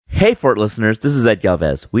Hey, Fort listeners, this is Ed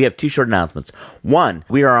Galvez. We have two short announcements. One,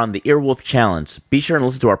 we are on the Earwolf Challenge. Be sure and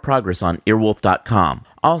listen to our progress on earwolf.com.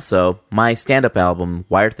 Also, my stand-up album,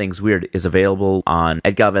 Why Are Things Weird, is available on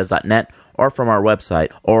edgalvez.net or from our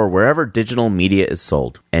website or wherever digital media is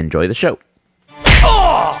sold. Enjoy the show.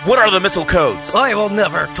 What are the missile codes? I will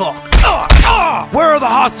never talk. Where are the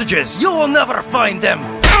hostages? You will never find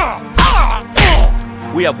them.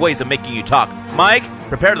 We have ways of making you talk. Mike,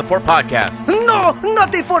 prepare the Fort Podcast. No,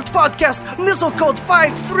 not the Fort Podcast. Missile code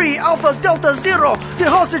 53 Alpha Delta 0. The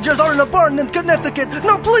hostages are in a barn in Connecticut.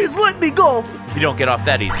 Now please let me go. You don't get off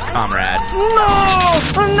that easy, comrade.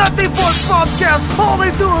 No, not the Fort Podcast. All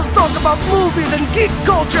they do is talk about movies and geek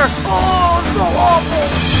culture. Oh, so awful.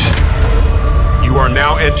 You are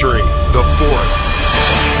now entering the Fort.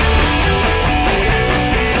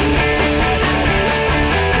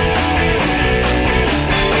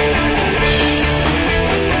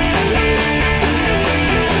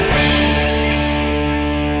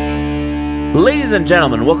 Ladies and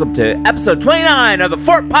gentlemen, welcome to episode 29 of the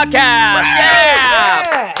Fort Podcast.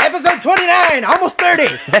 Yeah! Episode 29, almost 30.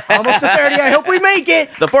 Almost to 30, I hope we make it.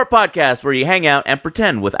 The Fort Podcast, where you hang out and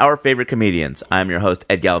pretend with our favorite comedians. I'm your host,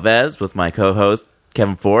 Ed Galvez, with my co-host,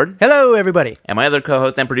 Kevin Ford. Hello, everybody. And my other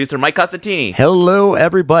co-host and producer, Mike Costantini. Hello,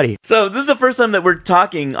 everybody. So this is the first time that we're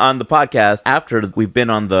talking on the podcast after we've been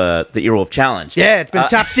on the Earwolf Challenge. Yeah, it's been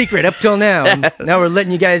top secret up till now. Now we're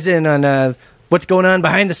letting you guys in on what's going on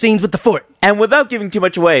behind the scenes with the Fort. And without giving too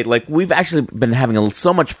much away, like, we've actually been having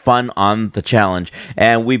so much fun on the challenge,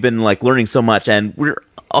 and we've been, like, learning so much, and we're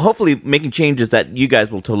hopefully making changes that you guys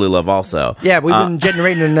will totally love also. Yeah, we've been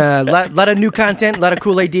generating a lot of new content, a lot of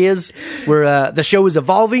cool ideas. The show is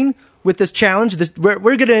evolving with this challenge.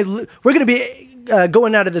 We're gonna be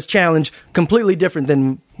going out of this challenge completely different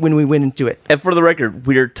than when we went into it. And for the record,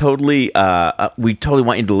 we totally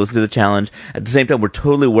want you to listen to the challenge. At the same time, we're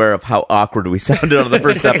totally aware of how awkward we sounded on the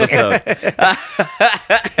first episode.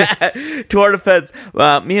 To our defense,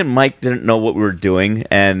 me and Mike didn't know what we were doing,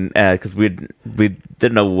 and because we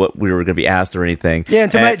didn't know what we were going to be asked or anything. Yeah,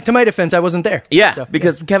 and to my defense, I wasn't there. Yeah, so,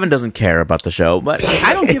 because Kevin doesn't care about the show, but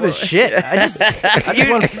I don't give a shit. I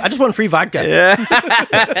just want free vodka.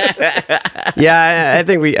 Yeah, I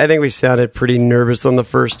think we sounded pretty nervous on the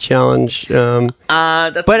first challenge. But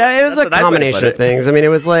it was a combination of things. I mean, it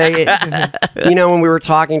was like, when we were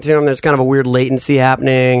talking to him, there's kind of a weird latency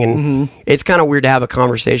happening, and it's kind of weird to have a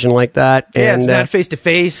conversation like that. Yeah, and, it's not face to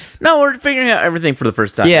face. No, we're figuring out everything for the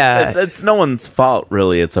first time. Yeah, it's no one's fault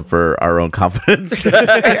really, except for our own confidence.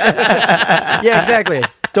 Yeah, exactly.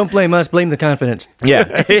 Don't blame us, blame the confidence.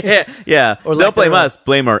 Yeah. Or don't blame us,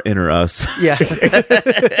 blame our inner us. Yeah.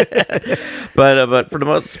 But for the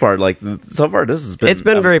most part, like, so far this has been... It's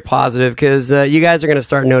been very positive, because you guys are going to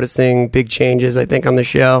start noticing big changes, I think, on the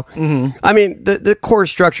show. Mm-hmm. I mean, the core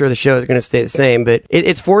structure of the show is going to stay the same, but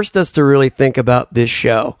it's forced us to really think about this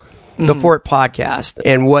show. The Fort Podcast,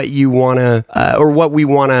 and what you want to, or what we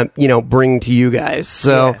want to, bring to you guys.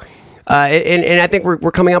 So... Yeah. And I think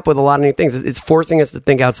we're coming up with a lot of new things. It's forcing us to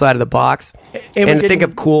think outside of the box and to think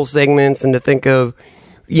of cool segments and to think of,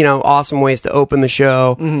 awesome ways to open the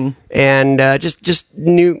show, and just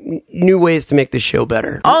new ways to make the show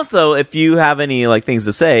better. Also, if you have any things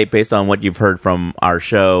to say based on what you've heard from our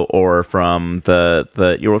show or from the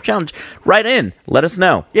Earwolf Challenge, write in. Let us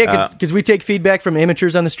know. Yeah, because we take feedback from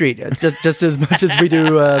amateurs on the street just as much as we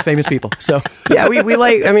do famous people. So yeah, we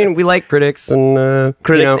like critics and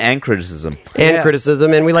and criticism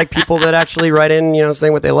criticism, and we like people that actually write in,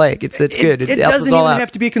 saying what they like. It's good. It doesn't even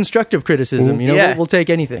have to be constructive criticism. We'll take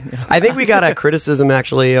anything. I think we got a criticism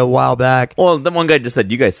actually a while back. Well, the one guy just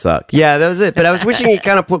said, "You guys suck." Yeah, that was it. But I was wishing he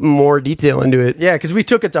kind of put more detail into it. Yeah, because we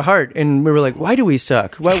took it to heart, and we were like, "Why do we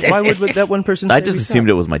suck? Why would that one person?" Say I just assumed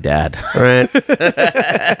it was my dad. Right.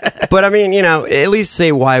 But I mean, at least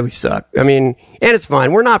say why we suck. I mean, and it's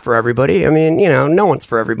fine. We're not for everybody. I mean, no one's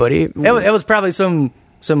for everybody. It was probably some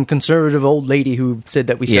conservative old lady who said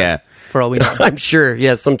that we suck. Yeah. For all we know. I'm sure.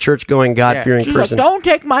 Yeah, some church-going, God-fearing person. Like, don't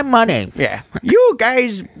take my money. Yeah. You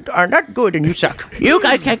guys are not good and you suck. You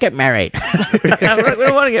guys can't get married. We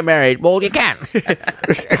don't want to get married. Well, you can.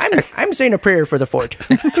 I'm saying a prayer for the Fort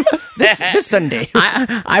this Sunday.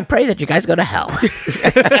 I pray that you guys go to hell.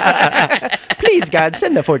 Please, God,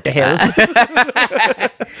 send the Fort to hell.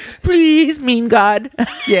 Please, mean God.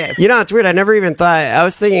 Yeah. It's weird. I never even thought... I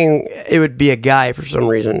was thinking it would be a guy for some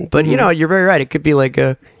reason. But, you're very right. It could be like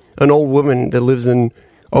an old woman that lives in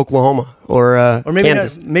Oklahoma or maybe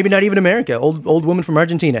Kansas. Maybe not even America. Old woman from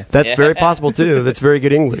Argentina. That's very possible too. That's very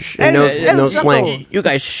good English. And knows slang. You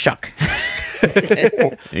guys shuck.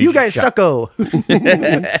 You guys sucko.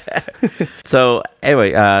 So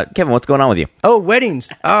anyway, Kevin, what's going on with you? Oh, weddings.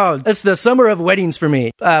 Oh, it's the summer of weddings for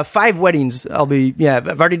me. 5 weddings. I've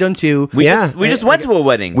already done 2. We just went to a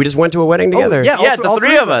wedding. We just went to a wedding together. Yeah, the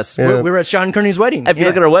 3 of us. We were at Sean Kearney's wedding. If you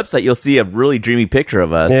look at our website, you'll see a really dreamy picture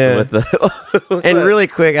of us. Yeah. With the And really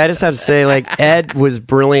quick, I just have to say, like, Ed was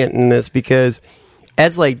brilliant in this because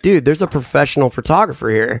Ed's like, dude, there's a professional photographer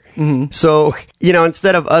here. Mm-hmm. So,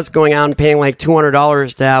 instead of us going out and paying like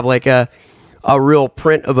 $200 to have like a real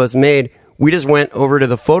print of us made, we just went over to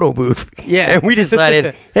the photo booth. Yeah. And we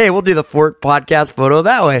decided, hey, we'll do the podcast photo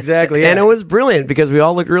that way. Exactly. Yeah. And it was brilliant because we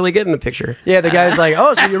all looked really good in the picture. Yeah, the guy's like,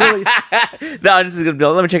 oh, so you're really... No, I'm just gonna be,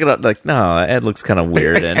 let me check it out. Like, no, Ed looks kind of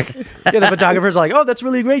weird. And Yeah, the photographer's like, oh, that's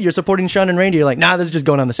really great. You're supporting Sean and Randy. You're like, nah, this is just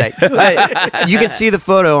going on the site. You can see the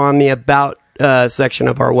photo on the About section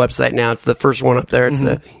of our website now. It's the first one up there.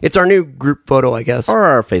 It's our new group photo, I guess. or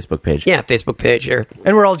our Facebook page. Yeah, Facebook page here.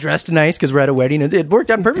 And we're all dressed nice because we're at a wedding. It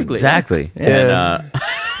worked out perfectly. Exactly. Yeah. And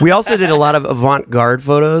We also did a lot of avant-garde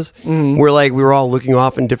photos where like we were all looking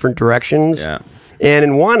off in different directions. Yeah. And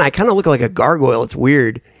in one, I kind of look like a gargoyle. It's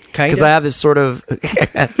weird. Kinda? Because I have this sort of...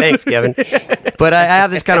 Thanks, Kevin. But I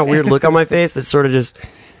have this kind of weird look on my face that sort of just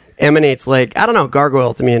emanates like, I don't know,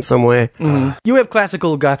 gargoyle to me in some way. You have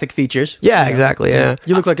classical Gothic features. Yeah, exactly, yeah.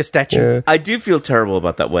 You look like a statue. I do feel terrible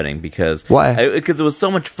about that wedding because Why? Because it was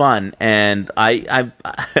so much fun, and I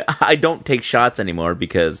don't take shots anymore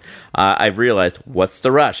because I've realized what's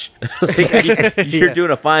the rush. You're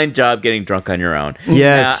doing a fine job getting drunk on your own.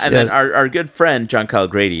 Yes, and yes. then our good friend John Kyle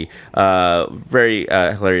Grady, very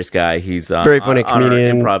hilarious guy. He's Very funny on our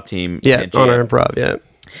comedian. improv team. Yeah, at on GM. our improv, yeah.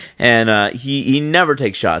 And he never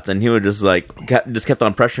takes shots, and he would just kept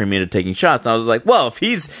on pressuring me into taking shots. And I was like, well, if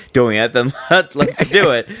he's doing it, then let's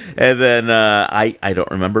do it. And then I don't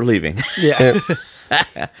remember leaving. Yeah.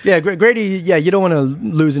 Yeah, Grady, you don't want to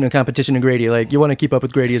lose in a competition to Grady. Like, you want to keep up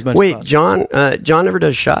with Grady as much as Wait, possible. John never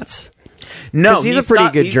does shots? No, 'Cause he's a pretty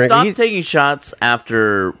good drinker. He stopped He's- taking shots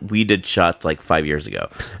after we did shots like 5 years ago.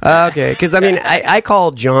 Okay, because I mean, I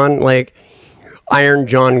call John like Iron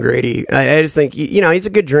John Grady. I just think he's a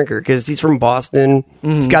good drinker because he's from Boston.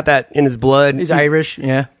 He's got that in his blood. He's Irish,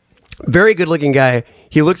 yeah. Very good looking guy.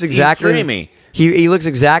 He looks exactly. dreamy. He looks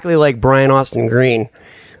exactly like Brian Austin Green.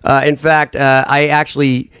 In fact, I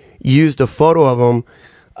actually used a photo of him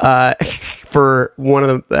for one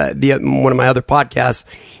of one of my other podcasts,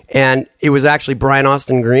 and it was actually Brian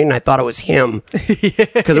Austin Green. And I thought it was him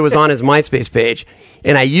because it was on his MySpace page,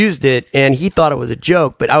 and I used it, and he thought it was a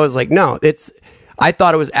joke, but I was like, no, I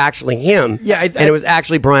thought it was actually him. Yeah, and it was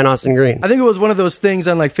actually Brian Austin Green. I think it was one of those things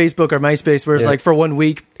on like Facebook or MySpace where it's like for 1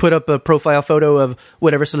 week, put up a profile photo of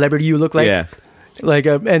whatever celebrity you look like. Yeah. Like,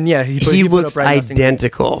 and yeah, he put looks up Ryan Gosling.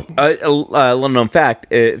 identical. A little known fact: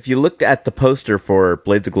 if you looked at the poster for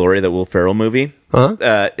Blades of Glory, that Will Ferrell movie,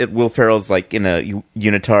 Will Ferrell's like in a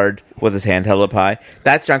unitard with his hand held up high.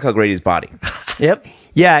 That's John Kyle Grady's body. Yep.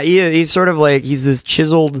 Yeah, he's sort of like he's this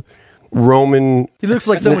chiseled Roman. He looks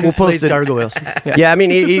like someone who We'll post slays it. gargoyles. Yeah. Yeah, I mean,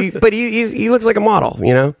 he looks like a model,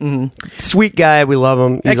 Sweet guy, we love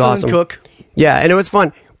him. He's Excellent awesome. cook. Yeah, and it was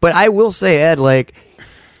fun. But I will say, Ed, like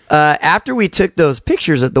after we took those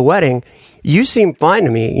pictures at the wedding, you seemed fine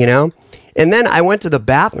to me, And then I went to the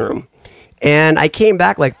bathroom, and I came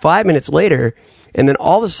back like 5 minutes later, and then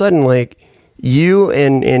all of a sudden, like you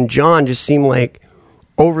and John just seemed like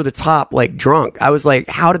over the top, like drunk. I was like,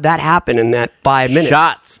 how did that happen in that 5 minutes?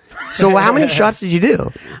 Shots. So how many shots did you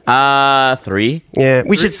do? 3. Yeah,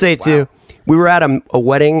 we should say too. We were at a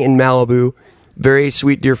wedding in Malibu. Very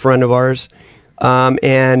sweet, dear friend of ours,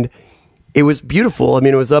 and it was beautiful. I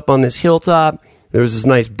mean, it was up on this hilltop. There was this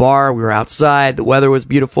nice bar. We were outside. The weather was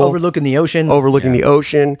beautiful, Overlooking the ocean. the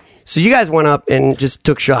ocean. So you guys went up and just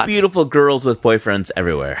took shots. Beautiful girls with boyfriends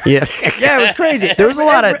everywhere. Yeah, Yeah, it was crazy. There was a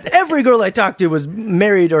lot of- every girl I talked to was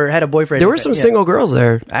married or had a boyfriend. there were some Yeah. single girls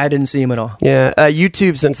there. I didn't see him at all. Yeah,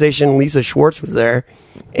 YouTube sensation Lisa Schwartz was there,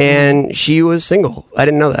 and she was single. I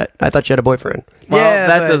didn't know that. I thought she had a boyfriend. Well, Yeah,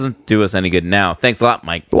 that but- doesn't do us any good now. Thanks a lot,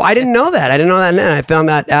 Mike. Well, I didn't know that. Then. I found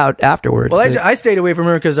that out afterwards. Well, But- I stayed away from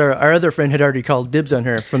her because our other friend had already called dibs on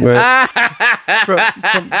her from Right.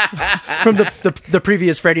 from the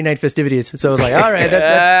previous Friday night festivities. So I was like, all right,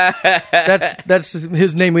 that's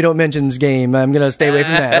his name we don't mention's game. I'm gonna stay away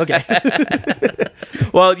from that. Okay.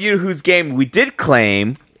 Well, you know whose game we did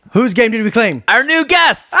claim Whose game did we claim? Our new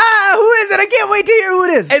guest. Who is it? I can't wait to hear who it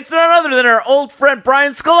is. It's none other than our old friend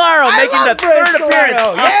Brian Scolaro making the third appearance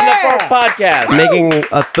on the Fort Podcast. Making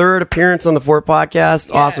a third appearance on the Fort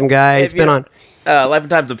Podcast. Awesome guy. He's been on Life and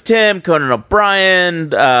Times of Tim, Conan O'Brien,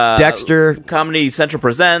 Dexter, Comedy Central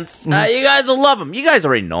Presents. You guys will love him. You guys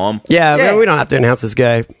already know him. Yeah, man, we don't have to announce this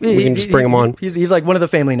guy. We can just bring him on. He's like one of the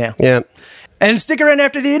family now. Yeah. And stick around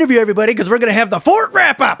after the interview, everybody, because we're going to have the Fort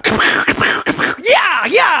wrap-up.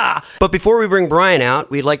 Yeah! But before we bring Brian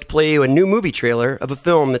out, we'd like to play you a new movie trailer of a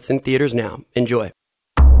film that's in theaters now. Enjoy.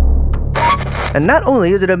 And not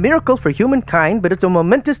only is it a miracle for humankind, but it's a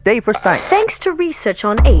momentous day for science. Thanks to research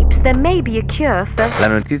on apes, there may be a cure for... La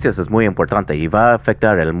noticia es muy importante y va a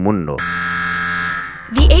afectar el mundo.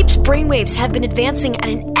 The ape's brainwaves have been advancing at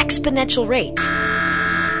an exponential rate.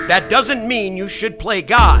 That doesn't mean you should play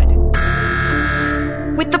God.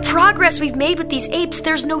 With the progress we've made with these apes,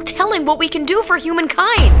 there's no telling what we can do for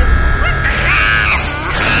humankind.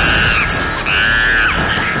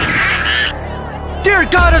 Dear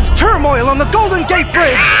God, it's turmoil on the Golden Gate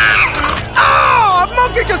Bridge! A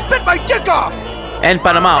monkey just bit my dick off! En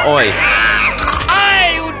Panamá hoy.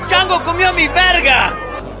 ¡Ay! ¡Un chango comió mi verga!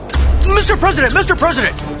 Mr. President,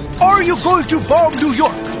 are you going to bomb New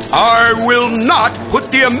York? I will not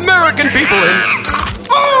put the American people in.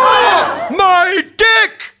 Oh! My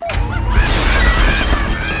dick!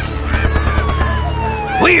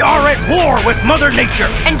 We are at war with Mother Nature,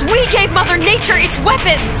 And we gave Mother Nature its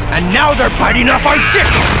weapons! and now they're biting off our dick!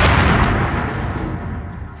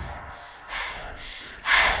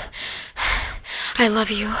 I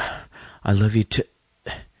love you. I love you too.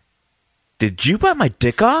 Did you bite my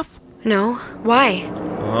dick off? No, why?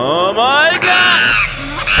 Oh my God!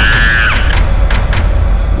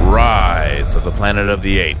 Rise of the Planet of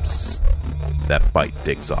the Apes that bite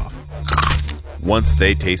dicks off. Once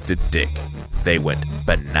they tasted dick, they went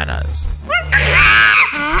bananas.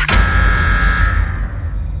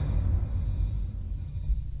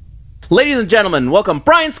 Ladies and gentlemen, welcome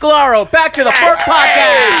Brian Scolaro back to the Fort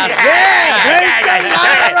Podcast. Yeah, Brian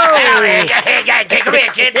Scolaro!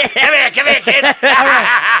 Come here, kid.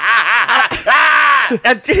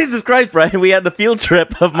 Jesus Christ, Brian, we had the field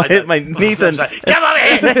trip of my niece and... Come over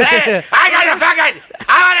here. Hey, I got the fucking...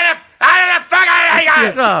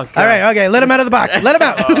 Oh, All right, okay, let him out of the box. Let him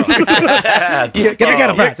out. Get the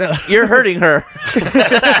kettle back. You're hurting her.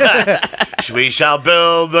 We shall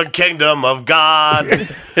build the kingdom of God.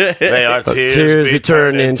 May our tears be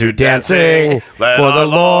turned into dancing. Let For the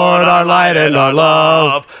Lord our light and our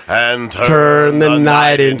love. And Turn the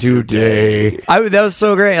night into day. That was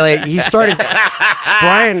so great. Like he started.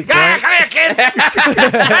 Brian. Come here, kids.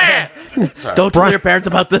 Don't tell your parents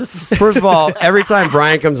about this. First of all, every time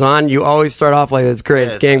Brian comes on, you always start off like it's great,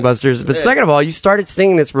 it's gangbusters. But second of all, you started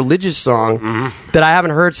singing this religious song that I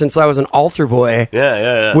haven't heard since I was an altar boy.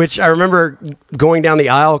 Yeah. Which I remember going down the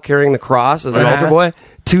aisle carrying the cross as an altar boy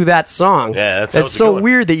to that song. Yeah, that's a good so one.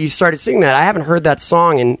 weird that you started singing that. I haven't heard that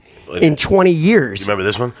song in 20 years. You remember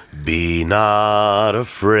this one? Be not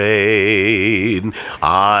afraid.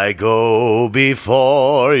 I go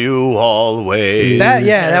before you always. That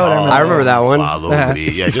would I remember that one. Follow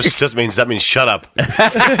me. Yeah, just means that means shut up.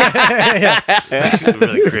 It's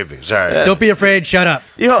really creepy. Sorry. Don't be afraid, shut up.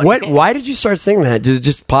 You know, What? Why did you start singing that? Did it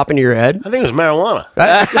just pop into your head? I think it was marijuana.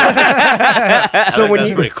 So when that's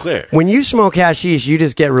you pretty clear. when you smoke hashish, you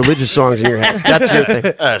just get religious songs in your head. That's your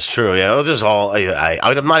thing. That's true. Yeah, it was just all.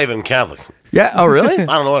 I'm not even Catholic. Yeah. Oh, really? I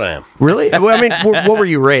don't know what I am. Really? Well, I mean, what were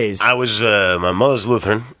you raised? I was. My mother's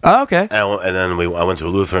Lutheran. Oh, okay. And then I went to a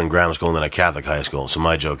Lutheran grammar school and then a Catholic high school. So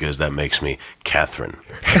my joke is that makes me Catherine.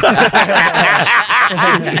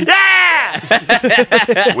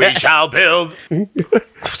 Yeah! We shall build.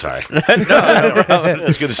 Sorry.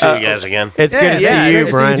 It's good to see you guys again. It's good to see you,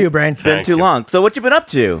 great Brian. To see you too, Brian. been too long. So what you been up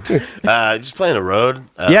to? Just playing the road.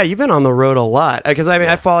 Yeah, you've been on the road a lot. Because I mean,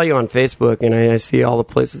 I follow you on Facebook and I see all the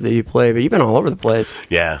places that you play, but you've been all over the place.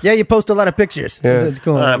 Yeah. Yeah, you post a lot of pictures. Yeah. It's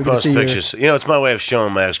cool. I We can post see you. pictures. You know, it's my way of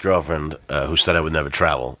showing my ex-girlfriend, who said I would never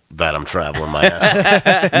travel, that I'm traveling my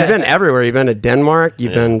ass. You've been everywhere. You've been to Denmark.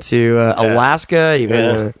 You've been to Alaska. You've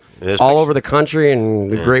been all over the country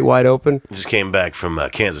and the Great Wide Open. Just came back from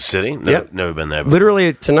Kansas City. Never been there before.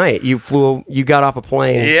 Literally tonight, you got off a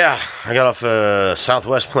plane. Yeah, I got off a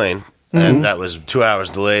Southwest plane, and that was 2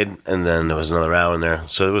 hours delayed, and then there was another hour in there.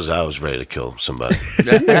 So I was ready to kill somebody.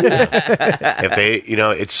 If they,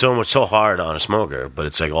 it's so hard on a smoker, but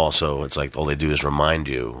it's like all they do is remind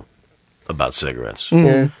you about cigarettes.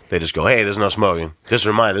 They just go, "Hey, there's no smoking." Just a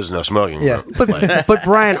reminder, there's no smoking. Yeah. Like, But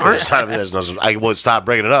Brian, I will stop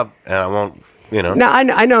bringing it up, and I won't you know. No,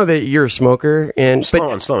 I know that you're a smoker, and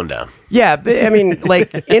Slowing down. Yeah, but I mean,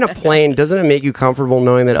 like in a plane, doesn't it make you comfortable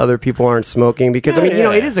knowing that other people aren't smoking? Because I mean, you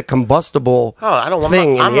know, it is a combustible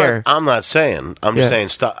thing in the air. I'm not saying. I'm just saying.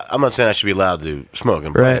 Stop. I'm not saying I should be allowed to smoke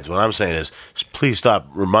in planes. What I'm saying is, please stop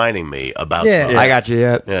reminding me about smoking. I got you.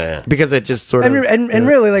 Yeah. Because it just sort of and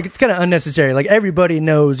really, like, it's kind of unnecessary. Like, everybody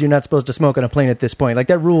knows you're not supposed to smoke on a plane at this point. Like,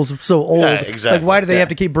 that rule's so old. Yeah, exactly. Like, why do they have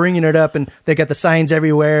to keep bringing it up? And they got the signs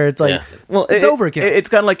everywhere. It's like, well, it's overkill. It's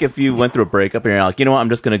kind of like if you went through a breakup and you're like, you know what, I'm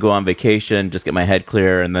just going to go on vacation, just get my head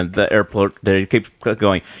clear, and then the airport they keep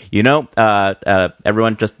going, you know,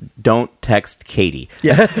 everyone just don't text Katie.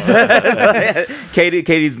 Yeah.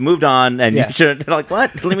 Katie's moved on, and you shouldn't. Like,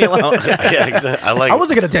 what? Leave me alone. Yeah, exactly. I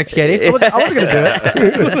wasn't going to text Katie. I wasn't going to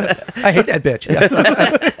do it. I hate that bitch.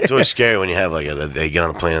 It's always scary when you have like they get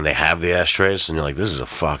on a plane and they have the ashtrays, and you're like, this is a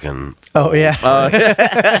fucking. Oh yeah.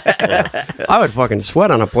 I would fucking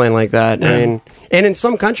sweat on a plane like that. I mean, and in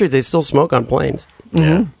some countries they still smoke on planes.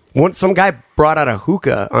 Yeah. Some guy brought out a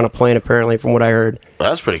hookah on a plane, apparently, from what I heard. Well,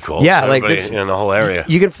 that's pretty cool. Yeah, so like everybody this in the whole area.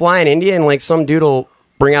 You can fly in India, and like some dude will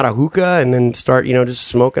bring out a hookah and then start, you know, just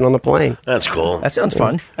smoking on the plane. That's cool. That sounds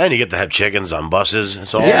fun. And you get to have chickens on buses.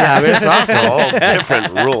 It's all, I mean, it's awesome. It's a whole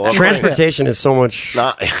different rule. Transportation is so much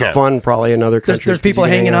fun, probably in other countries. There's people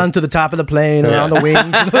hanging on to the top of the plane or on the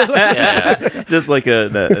wings. Just like a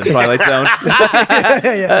Twilight Zone.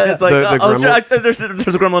 It's like, I said there's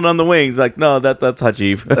a gremlin on the wings. Like, no, that's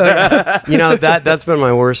Hajib. You know, that's been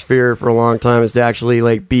my worst fear for a long time, is to actually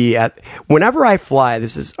like be at. Whenever I fly,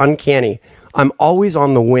 this is uncanny. I'm always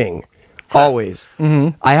on the wing. Always.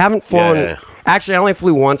 Mm-hmm. I haven't flown. Yeah. Actually, I only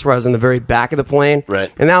flew once where I was in the very back of the plane.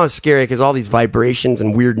 Right. And that was scary because all these vibrations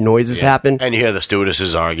and weird noises happen. And you hear the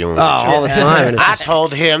stewardesses arguing. All the time. And it's I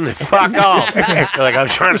told him to fuck off. They're like, I'm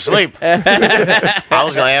trying to sleep. I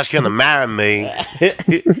was going to ask him to marry me.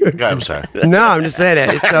 God, I'm sorry. No, I'm just saying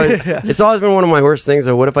it. It's always been one of my worst things.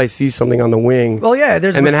 Though, what if I see something on the wing? Well, yeah,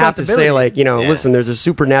 there's and then have to say, like, you know, listen, there's a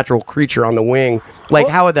supernatural creature on the wing. Like,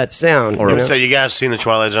 how would that sound? So you guys seen the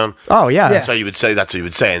Twilight Zone? Oh, yeah. So you would say, that's what you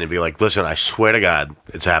would say, and it'd be like, listen, I swear to God,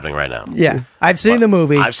 it's happening right now. Yeah. I've seen the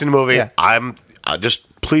movie. Yeah. I'm just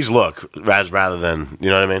please look rather than, you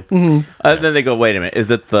know what I mean? Mm-hmm. Then they go, wait a minute,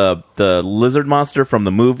 is it the lizard monster from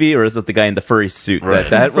the movie, or is it the guy in the furry suit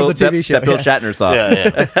that From the TV show, that Bill Shatner saw?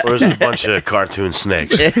 Yeah. Or is it a bunch of cartoon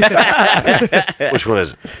snakes? Which one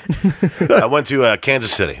is it? I went to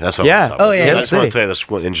Kansas City. That's what I want to talk about. I just want to tell you this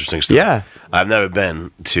one interesting story. Yeah. I've never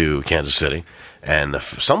been to Kansas City. And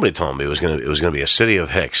somebody told me it was gonna be a city of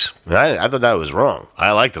hicks. And I thought that was wrong.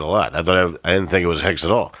 I liked it a lot. I didn't think it was hicks at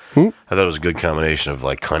all. I thought it was a good combination of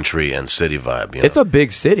like country and city vibe. You know? It's a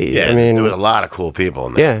big city. Yeah, I mean, there was a lot of cool people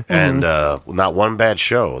in there. Yeah. And not one bad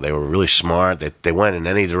show. They were really smart. They went in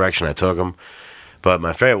any direction I took them. But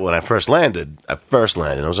my favorite, when I first landed, I was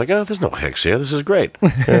like, oh, there's no hicks here. This is great.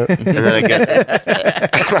 And then I get...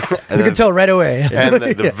 You can tell right away. And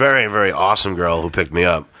the very, very awesome girl who picked me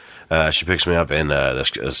up, she picks me up in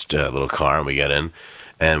this little car, and we get in,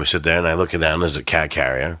 and we sit there, and I look down, there's a cat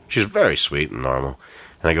carrier. She's very sweet and normal.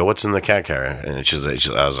 And I go, what's in the cat carrier? And I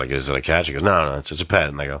was like, is it a cat? She goes, no, it's a pet.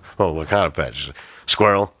 And I go, well, what kind of pet? She's like,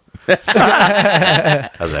 squirrel.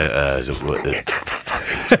 I was like,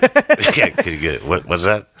 what's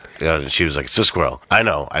that? And she was like, it's a squirrel. I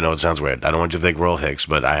know it sounds weird. I don't want you to think we're all hicks,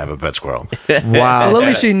 but I have a pet squirrel. Wow. Well, at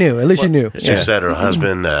least she knew. She said her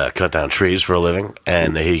husband cut down trees for a living,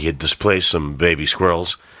 and he had displaced some baby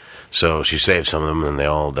squirrels. So she saved some of them, and they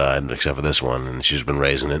all died except for this one, and she's been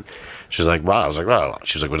raising it. She's like, wow. I was like, wow.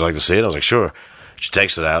 She's like, would you like to see it? I was like, sure. She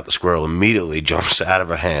takes it out. The squirrel immediately jumps out of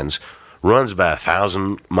her hands, runs about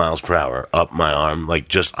 1,000 miles per hour up my arm, like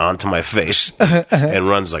just onto my face, and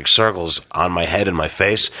runs like circles on my head and my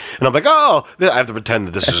face. And I'm like, oh, I have to pretend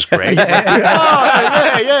that this is great.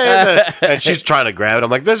 Yeah. And she's trying to grab it.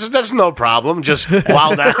 I'm like, that's no problem. Just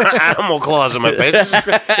wild animal claws in my face.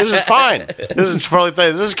 This is fine.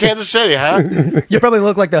 This is Kansas City, huh? You probably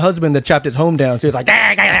look like the husband that chopped his home down. So he's like,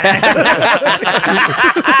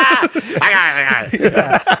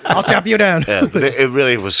 I'll chop you down. Yeah, it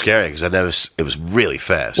really was scary because it was really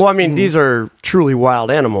fast. Well, I mean, these are truly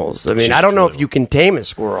wild animals. I mean, I don't know if you can tame a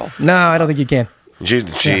squirrel. No, I don't think you can. She's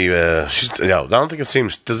I don't think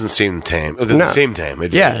doesn't seem tame. It doesn't seem tame.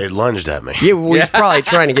 It lunged at me. Yeah, well, he's probably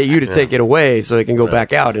trying to get you to take it away so it can go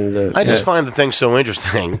back out into the... I just find the thing so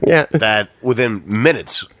interesting that within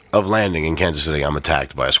minutes of landing in Kansas City, I'm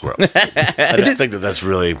attacked by a squirrel. I just think that's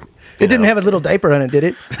really It didn't have a little diaper on it, did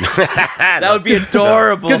it? That would be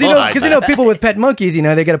adorable. Because people with pet monkeys,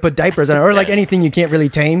 they got to put diapers on it, or like anything you can't really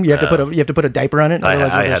tame, you have to put a diaper on it.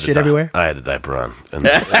 Otherwise, there's shit everywhere. I had the diaper on.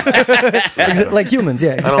 Like humans,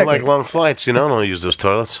 yeah. Exactly. I don't like long flights. I don't use those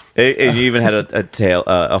toilets. And you even had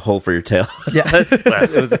a hole for your tail. Yeah,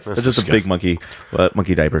 it was just a big monkey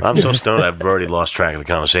diaper. I'm so stoned, I've already lost track of the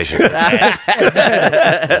conversation. I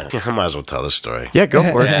might as well tell this story. Yeah, go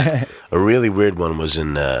for it. A really weird one was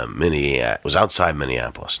in it was outside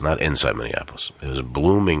Minneapolis, not inside Minneapolis. It was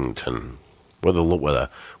Bloomington, where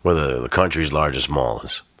the country's largest mall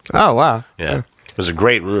is. Oh, wow. Yeah. It was a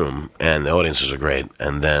great room, and the audiences were great.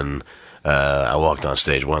 And then I walked on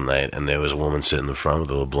stage one night, and there was a woman sitting in the front with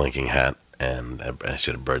a little blinking hat, and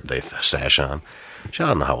she had a birthday sash on. I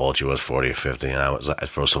don't know how old she was, 40 or 50.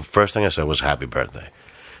 And so first thing I said was happy birthday.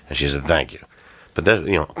 And she said, thank you. But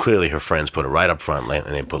clearly her friends put it right up front,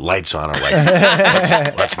 and they put lights on her, like,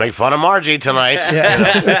 let's make fun of Margie tonight.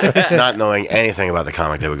 Not knowing anything about the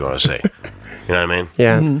comic they were going to see. You know what I mean?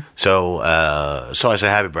 Yeah. Mm-hmm. So I say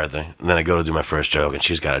happy birthday, and then I go to do my first joke, and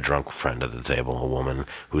she's got a drunk friend at the table, a woman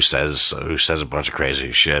who says a bunch of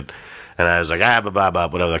crazy shit. And I was like,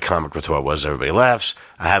 whatever the comic retort was, everybody laughs.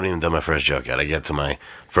 I haven't even done my first joke yet. I get to my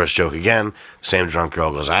first joke again. Same drunk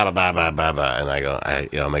girl goes, and I go,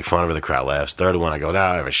 make fun of her. The crowd laughs. Third one, I go,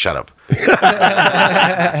 shut up.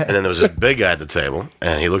 And then there was this big guy at the table,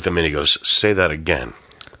 and he looked at me and he goes, say that again.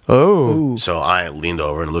 Oh. So I leaned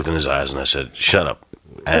over and looked in his eyes, and I said, shut up.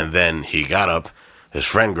 And then he got up. His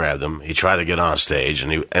friend grabbed him. He tried to get on stage,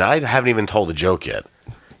 and I haven't even told the joke yet.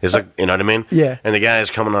 It's like, you know what I mean? Yeah. And the guy is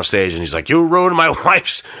coming on stage, and he's like, "You ruined my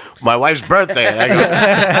wife's birthday." And I go,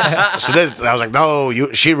 I was like, "No,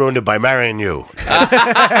 she ruined it by marrying you."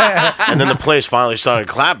 And then the place finally started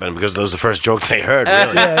clapping because that was the first joke they heard,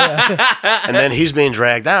 really. And then he's being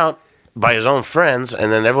dragged out by his own friends,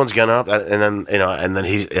 and then everyone's getting up, and then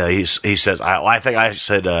he says, I think I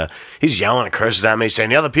said, he's yelling and curses at me, saying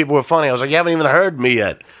the other people were funny. I was like, you haven't even heard me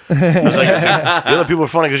yet. I was like, the other people were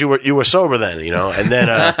funny because you were sober then, and then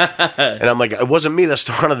and I'm like, it wasn't me that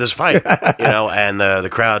started this fight, and the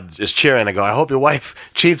crowd is cheering. I go, I hope your wife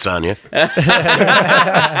cheats on you.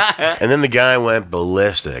 And then the guy went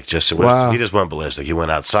ballistic. He just went ballistic. He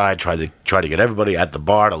went outside, tried to get everybody at the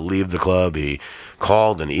bar to leave the club. He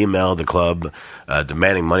called and emailed the club,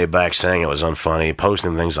 demanding money back, saying it was unfunny,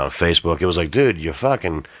 posting things on Facebook. It was like, dude, you're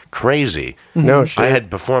fucking crazy. No shit. I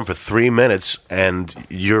had performed for 3 minutes, and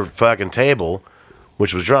your fucking table,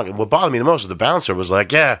 which was drunk. What bothered me the most is the bouncer was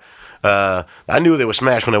like, I knew they were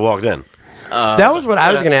smashed when they walked in. That was what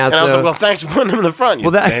I was going to ask. And I was like, well, thanks for putting them in the front.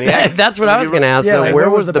 That's what I was going to ask. Yeah, where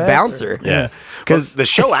was the bouncer? Yeah. Because the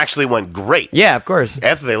show actually went great. Yeah, of course.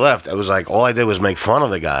 After they left, it was like all I did was make fun of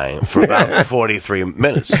the guy for about 43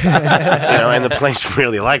 minutes. And the place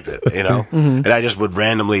really liked it, And I just would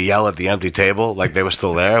randomly yell at the empty table like they were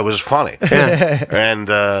still there. It was funny. Yeah. And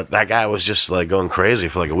that guy was just like going crazy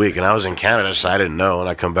for like a week. And I was in Canada, so I didn't know. And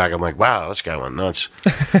I come back, I'm like, wow, this guy went nuts.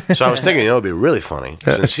 So I was thinking, it'd be really funny.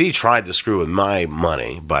 Since he tried to screw with my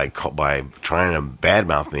money by trying to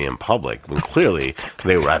badmouth me in public when clearly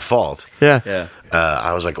they were at fault. Yeah.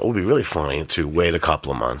 I was like, it would be really funny to wait a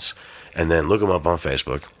couple of months and then look him up on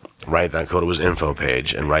Facebook, write down, go to his info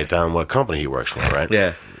page, and write down what company he works for, right?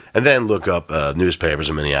 Yeah. And then look up newspapers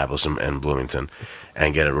in Minneapolis and Bloomington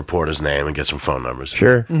and get a reporter's name and get some phone numbers.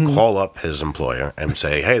 Sure. Call up his employer and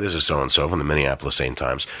say, hey, this is so-and-so from the Minneapolis St.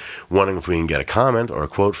 Times, wondering if we can get a comment or a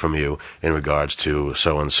quote from you in regards to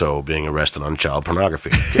so-and-so being arrested on child pornography.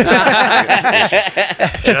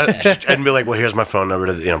 And be like, well, here's my phone number,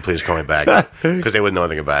 please call me back, because they wouldn't know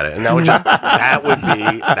anything about it. And that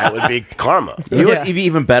would be karma. It would be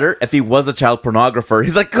even better if he was a child pornographer.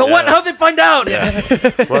 He's like, what? How'd they find out? Yeah.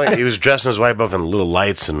 Well, he was dressing his wife up in little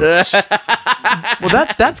lights and... Well,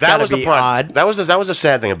 that's that was the the part. Odd. That was the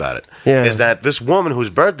sad thing about it. Yeah. Is that this woman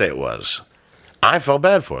whose birthday it was, I felt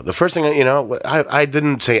bad for her. The first thing, I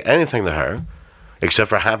didn't say anything to her except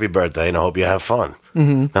for happy birthday and I hope you have fun.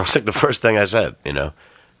 Mm-hmm. That was like the first thing I said,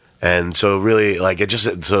 And so really, like, it's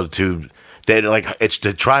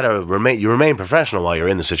to try to remain professional while you're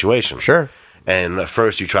in the situation. Sure. And at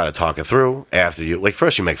first you try to talk it through.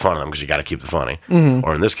 First you make fun of them because you got to keep the funny,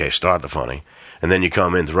 or in this case, start the funny, and then you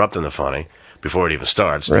come interrupting the funny before it even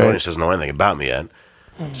starts. The audience doesn't know anything about me yet,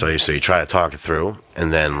 so you try to talk it through,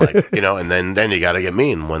 and then and then you got to get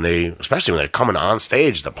mean especially when they're coming on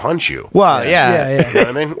stage to punch you. Well, yeah. You know what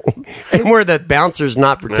I mean? And where the bouncer's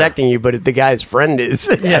not protecting you, but the guy's friend is.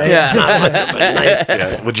 Yeah. Not much of a nice.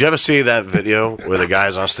 Yeah. Would you ever see that video where the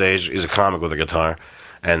guy's on stage? He's a comic with a guitar.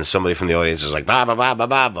 and somebody from the audience is like, blah, blah, blah, blah,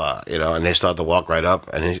 blah, blah, and they start to walk right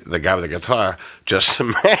up, and the guy with the guitar just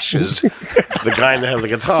smashes the guy in the head with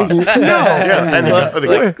the guitar. No. Yeah, and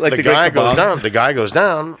the guy goes down. The guy goes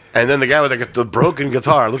down, and then the guy with the broken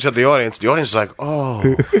guitar looks at the audience. The audience is like, oh.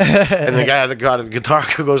 And the guy with the guitar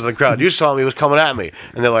goes to the crowd. You saw him. He was coming at me.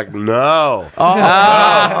 And they're like, no. Oh. No.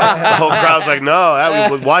 The whole crowd's like,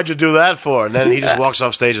 no. Why'd you do that for? And then he just walks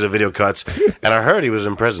off stage as the video cuts. And I heard he was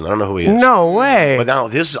in prison. I don't know who he is. No way. But now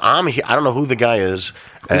I'm here. I don't know who the guy is.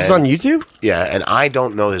 This is on YouTube? Yeah, and I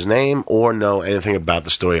don't know his name or know anything about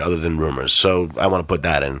the story other than rumors. So I want to put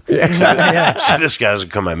that in. So this guy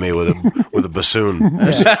doesn't come at me with a bassoon.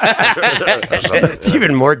 It's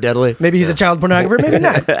even more deadly. Maybe he's a child pornographer. Maybe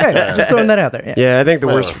not. Hey, just throwing that out there. Yeah, I think the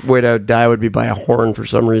worst way to die would be by a horn for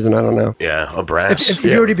some reason. I don't know. Yeah, a brass. If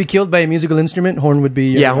you were to be killed by a musical instrument, horn would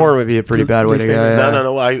be... horn would be a pretty bad way to go.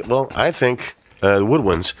 No. I think the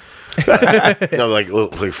woodwinds...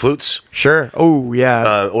 like flutes. Sure. Oh,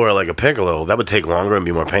 yeah. Or like a piccolo. That would take longer and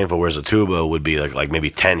be more painful, whereas a tuba would be like maybe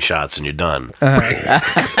 10 shots and you're done.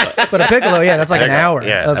 But a piccolo, that's like an hour.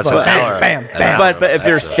 Yeah, that's an hour. Bam, bam. But if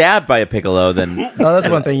you're stabbed by a piccolo, then... Oh, that's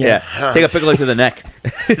one thing, yeah. Take a piccolo to the neck.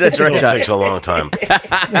 That's right. Still takes a long time.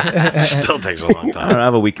 Still takes a long time. I don't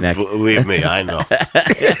have a weak neck. Believe me, I know.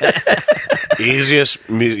 Easiest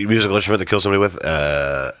musical instrument to kill somebody with?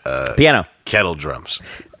 Piano. Kettle drums.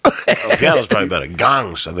 Piano's probably better.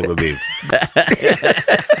 Gongs, I think, would be.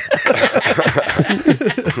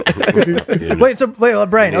 Wait,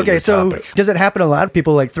 Brian. Okay, so does it happen a lot?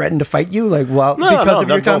 People threaten to fight you, because of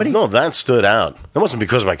your comedy? No, that stood out. It wasn't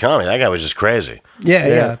because of my comedy. That guy was just crazy.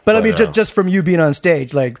 Yeah. But I mean, just from you being on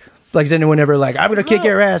stage, is anyone ever I'm going to kick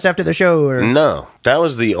your ass after the show? Or no, that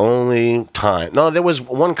was the only time. No, there was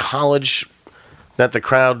one college that the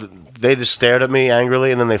crowd. They just stared at me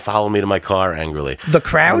angrily, and then they followed me to my car angrily. The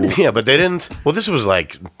crowd? Yeah, but they didn't. Well, this was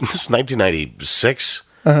 1996.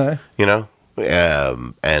 Uh-huh.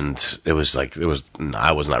 And it was I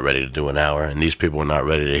was not ready to do an hour, and these people were not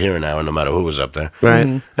ready to hear an hour, no matter who was up there. Right.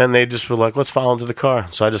 Mm-hmm. And they just were like, "Let's follow him to the car."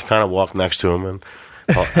 So I just kind of walked next to him, and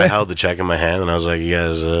I held the check in my hand, and I was like, "You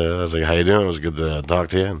guys," I was like, "How you doing? It was good to talk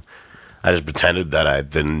to you." And I just pretended that I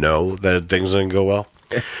didn't know that things didn't go well.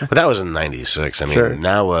 But that was in '96. I mean, sure.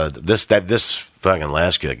 Now this fucking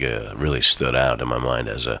last gig really stood out in my mind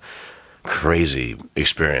as a crazy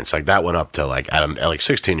experience. That went up to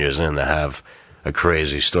 16 years in to have a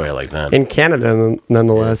crazy story like that. In Canada,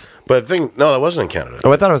 nonetheless. But that wasn't in Canada.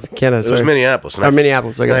 Oh, I thought it was in Canada. It was Minneapolis.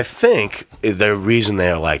 Minneapolis. Okay. And I think the reason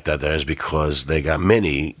they're like that there is because they got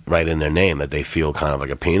Minnie right in their name that they feel kind of like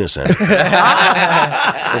a penis in.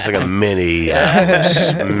 It's like a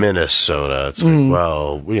Minneapolis, Minnesota. It's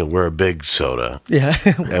we're a big soda. Yeah,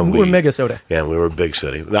 and we're mega soda. Yeah, we were a big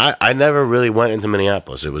city. I never really went into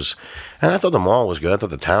Minneapolis. And I thought the mall was good. I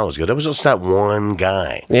thought the town was good. There was just that one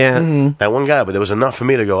guy. Yeah. Mm-hmm. That one guy, but there was enough for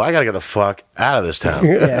me to go, I got to get the fuck out of this town.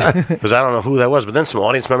 Because I don't know who that was. But then some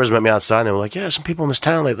audience members met me outside, and they were like, yeah, some people in this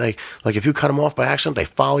town, like if you cut them off by accident, they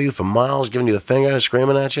follow you for miles, giving you the finger,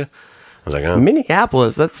 screaming at you. I was like, oh.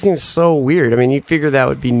 Minneapolis, that seems so weird. I mean, you'd figure that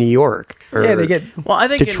would be New York. Or they get... Well, I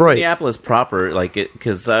think Detroit. In Minneapolis proper,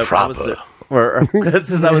 because I was...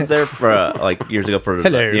 Since I was there for years ago for the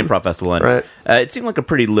improv festival, and it seemed like a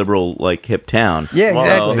pretty liberal, hip town. Yeah,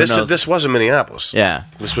 exactly. This wasn't Minneapolis. Yeah,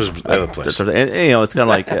 this was other place. And, it's kind of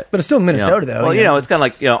like, but it's still Minnesota, though. Well, it's kind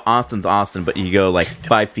of like Austin's Austin, but you go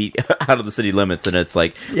 5 feet out of the city limits, and it's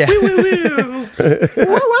like, yeah. Woo, woo, woo. Woo,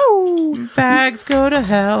 woo. Fags go to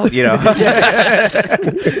hell.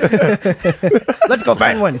 Let's go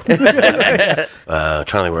find one. Trying to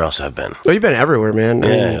think where else I've been. Oh, you've been everywhere, man.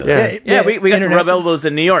 Yeah. We got to rub elbows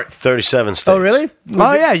in New York. 37 states. Oh, really?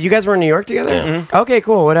 Oh, yeah. You guys were in New York together? Yeah. Mm-hmm. Okay,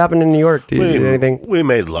 cool. What happened in New York? Did you do anything? We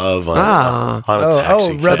made love on a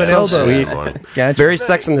taxi. Rubbing elbows. Gotcha. Very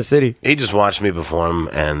Sex in the City. He just watched me perform,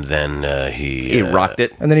 and then he rocked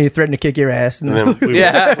it. And then he threatened to kick your ass. And then we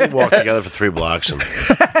walked together for 3 blocks. And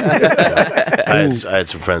I had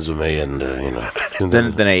some friends with me, and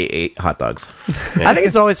Then I ate hot dogs. I think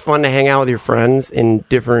it's always fun to hang out with your friends in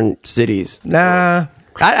different cities. Nah.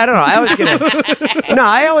 I don't know. I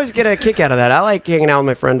always get a kick out of that. I like hanging out with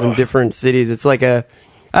my friends in different cities. It's like it's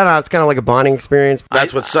kind of like a bonding experience.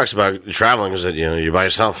 That's what sucks about traveling is that you're by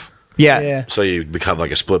yourself. Yeah. So you become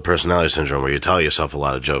like a split personality syndrome where you tell yourself a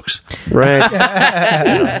lot of jokes. Right.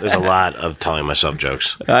 There's a lot of telling myself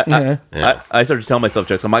jokes. I started telling myself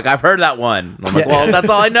jokes. I'm like, I've heard that one. I'm like, well, that's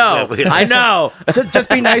all I know. I know. Just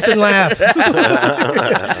be nice and laugh.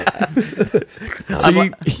 So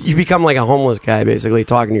you become like a homeless guy, basically,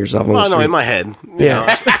 talking to yourself on the Well, no, street. in my head.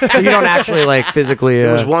 Yeah. So you don't actually like physically.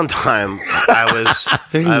 There was one time I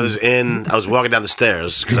was walking down the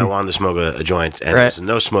stairs because I wanted to smoke a joint, and there's a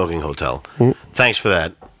no smoking hotel. Thanks for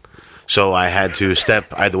that. So I had to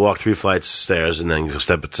walk 3 flights of stairs and then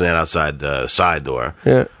stand outside the side door,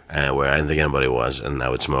 where I didn't think anybody was, and I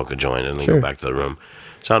would smoke a joint and then go back to the room.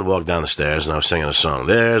 So I'd walk down the stairs and I was singing a song.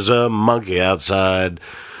 There's a monkey outside.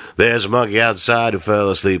 There's a monkey outside who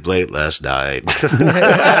fell asleep late last night.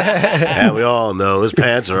 And we all know his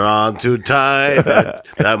pants are on too tight.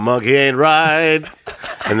 That monkey ain't right.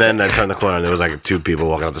 And then I turned the corner and there was like 2 people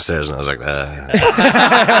walking up the stairs and I was like,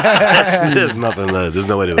 there's nothing, there's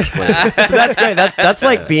no way to explain it. That's great. That's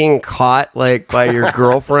like being caught like by your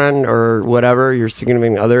girlfriend or whatever, your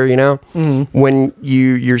significant other, you know, when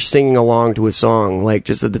you're singing along to a song, like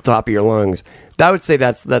just at the top of your lungs. I would say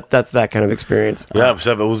that's that kind of experience. Yeah,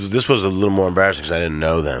 but this was a little more embarrassing because I didn't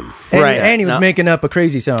know them. And he was making up a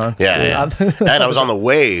crazy song. Yeah. And I was on the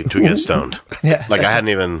way to get stoned. Yeah. Like I hadn't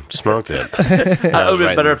even smoked it. It would have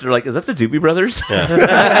been better if they're like, is that the Doobie Brothers?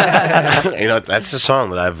 You know, that's a song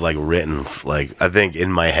that I've like written, like I think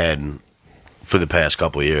in my head for the past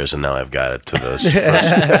couple of years, and now I've got it to those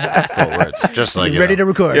first 4 words. Just like ready to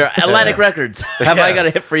record. You're Atlantic Records. Have I got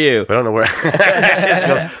a hit for you? I don't know where.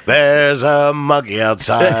 There's a monkey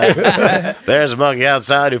outside. There's a monkey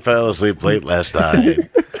outside who fell asleep late last night.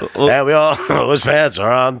 And we all know his pants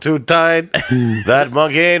are on too tight. That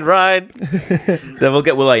monkey ain't right. Then we'll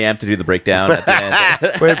get Will.i.am to do the breakdown at the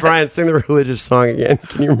end. Wait, Brian, sing the religious song again.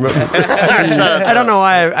 Can you remember? I don't know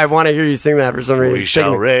why I want to hear you sing that for some reason. We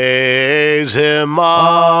shall raise him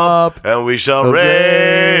up, and we shall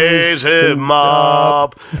raise him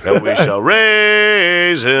up, and we shall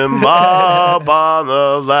raise him up on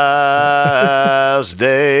the last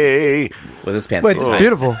day. With his pants. Wait, tight.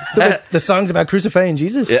 Beautiful. The song's about crucifying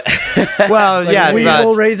Jesus. Well, yeah. We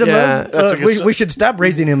will raise him up. That's a good We should stop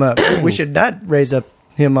raising him up. We should not raise up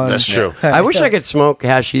him on. That's true. I wish I could smoke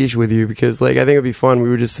hashish with you because, like, I think it'd be fun. We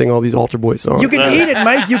would just sing all these Altar Boy songs. You can eat it,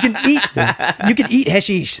 Mike. You can eat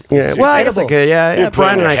hashish. Yeah. Well, I guess I could. Yeah.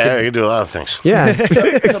 Brian and I You could. can do a lot of things. Yeah.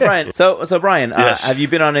 So Brian, Yes. have you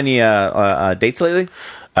been on any dates lately?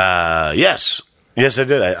 Yes, I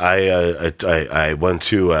did. I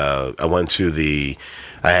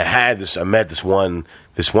met this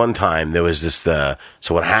one time. There was this. So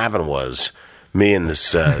what happened was me and this.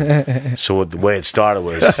 So the way it started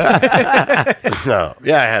was. No,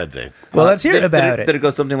 yeah, I had a date. Well, let's hear about it. Did it go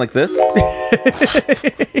something like this?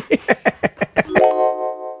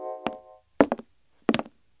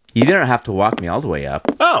 You didn't have to walk me all the way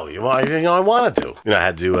up. Oh, I wanted to.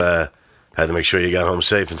 I had to make sure you got home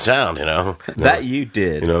safe and sound. That you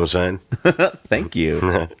did. You know what I'm saying? Thank you.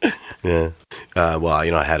 Yeah. Well,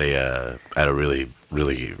 I had a really,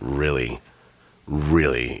 really, really,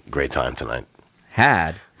 really great time tonight.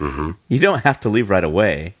 Had? Mm-hmm. You don't have to leave right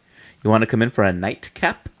away. You want to come in for a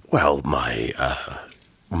nightcap? Well, my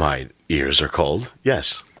ears are cold.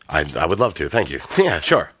 Yes, I would love to. Thank you. Yeah,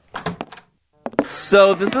 sure.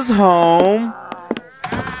 So this is home.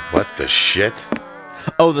 What the shit?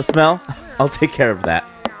 Oh, the smell? I'll take care of that.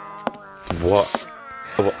 What?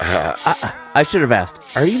 I should have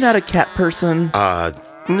asked. Are you not a cat person?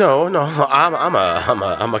 No.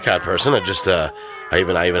 I'm a cat person. I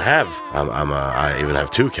even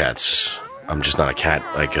have 2 cats. I'm just not a cat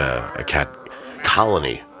a cat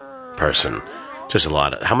colony person. Just a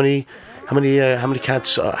lot. How many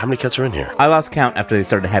cats are in here? I lost count after they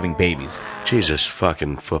started having babies. Jesus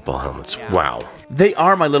fucking football helmets. Wow. They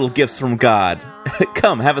are my little gifts from God.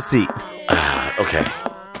 Come, have a seat. Okay.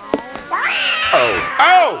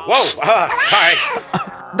 Oh, whoa. Sorry.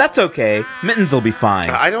 That's okay. Mittens will be fine.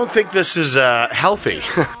 I don't think this is healthy.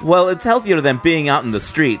 Well, it's healthier than being out in the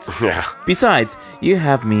streets. Yeah. Besides, you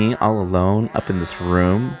have me all alone up in this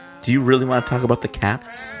room. Do you really want to talk about the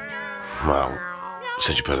cats? Well,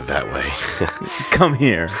 since you put it that way. Come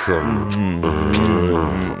here.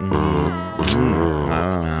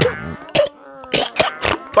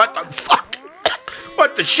 What the fuck?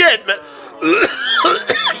 What the shit, man?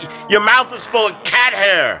 Your mouth is full of cat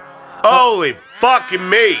hair. Holy fucking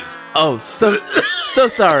me. Oh, so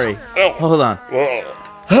sorry. Hold on.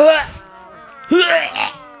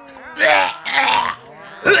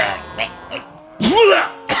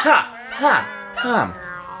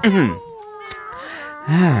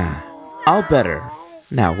 All better.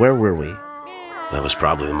 Now, where were we? That was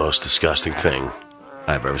probably the most disgusting thing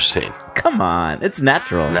I've ever seen. Come on, it's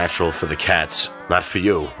natural. Natural for the cats, not for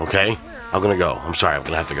you, okay? I'm gonna go. I'm sorry, I'm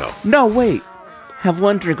gonna have to go. No, wait. Have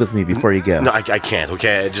one drink with me before you go. No, I can't,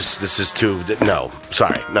 okay? This is too... No,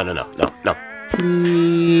 sorry. No.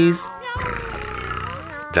 Please.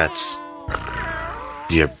 That's...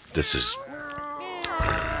 Yeah, this is...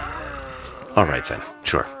 All right, then.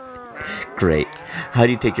 Sure. Great. How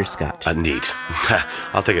do you take your scotch? Neat.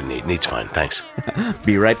 I'll take a neat. Neat's fine, thanks.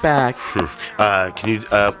 Be right back. Can you...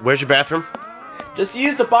 where's your bathroom? Just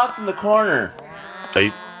use the box in the corner.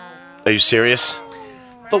 Are you serious?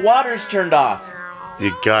 The water's turned off.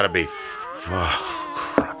 You gotta be...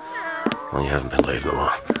 Oh, crap. Well, you haven't been late in a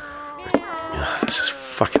while. This is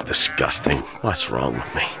fucking disgusting. What's wrong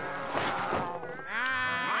with me?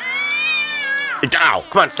 Ow!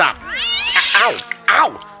 Come on, stop!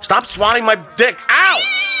 Ow! Stop swatting my dick! Ow!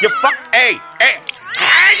 You fuck... Hey!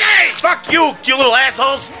 Fuck you, you little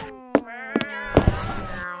assholes!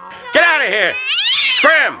 Get out of here!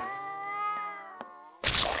 Scram!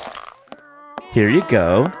 Here you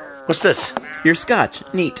go. What's this? Your scotch.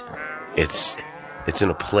 Neat. It's in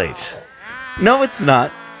a plate. No, it's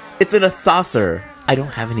not. It's in a saucer. I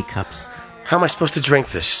don't have any cups. How am I supposed to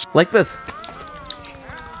drink this? Like this.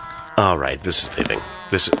 All right, this is leaving.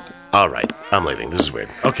 All right, I'm leaving. This is weird.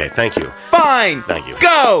 Okay, thank you. Fine. Thank you.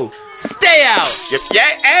 Go. Stay out.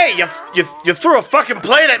 You threw a fucking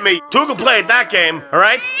plate at me. Two can play at that game, all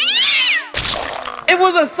right? It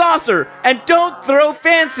was a saucer, and don't throw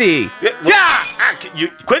fancy. You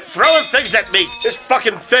quit throwing things at me. This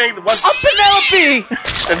fucking thing was... A Penelope.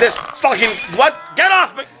 And this fucking... What? Get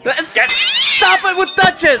off me. Stop it with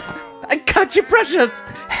Duchess. I got you, precious.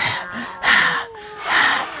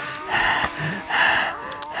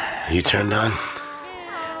 You turned on?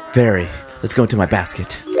 Very. Let's go into my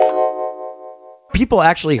basket. People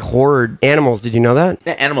actually hoard animals. Did you know that?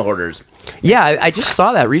 Animal hoarders. Yeah, I just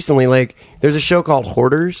saw that recently. Like, there's a show called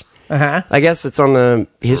Hoarders. Uh-huh. I guess it's on the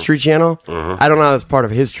History Channel. I don't know how that's part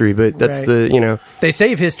of history, but that's Right. They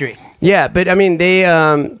save history. Yeah, but I mean, they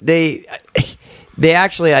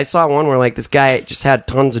actually, I saw one where like this guy just had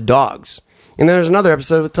tons of dogs. And then there's another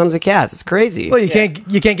episode with tons of cats. It's crazy. Well, you can't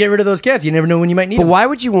get rid of those cats. You never know when you might need But them. why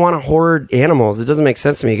would you want to hoard animals? It doesn't make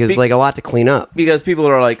sense to me because it's like a lot to clean up. Because people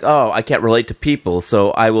are like, oh, I can't relate to people,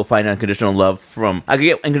 so I will find unconditional love from... I could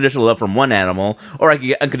get unconditional love from one animal, or I could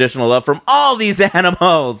get unconditional love from all these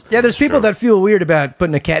animals. Yeah, there's people that feel weird about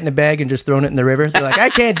putting a cat in a bag and just throwing it in the river. They're like,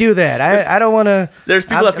 I can't do that. I don't want to... There's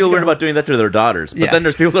people that feel weird about doing that to their daughters, but then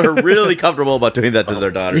there's people that are really comfortable about doing that to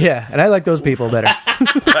their daughters. Yeah, and I like those people better.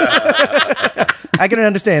 I can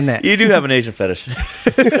understand that. You do have an Asian fetish.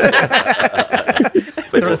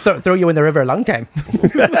 Throw you in the river a long time.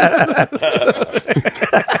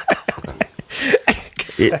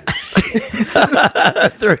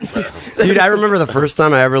 Dude, I remember the first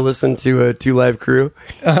time I ever listened to a Two Live Crew.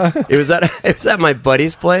 It was at my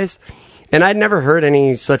buddy's place, and I'd never heard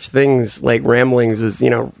any such things like ramblings as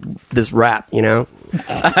this rap.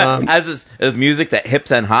 As this music that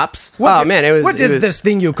hips and hops. What is this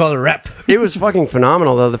thing you call rap? It was fucking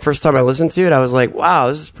phenomenal though. The first time I listened to it, I was like, wow,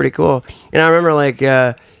 this is pretty cool. And I remember like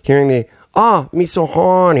hearing the me so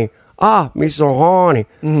horny, me so horny,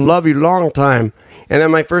 love you long time. And then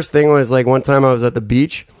my first thing was like one time I was at the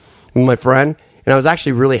beach with my friend and I was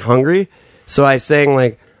actually really hungry, so I sang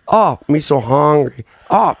like, me so hungry,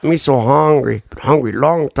 me so hungry, but hungry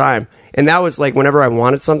long time. And that was like whenever I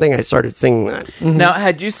wanted something, I started singing that. Mm-hmm. Now,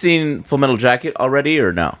 had you seen Full Metal Jacket already,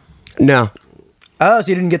 or no? No. Oh,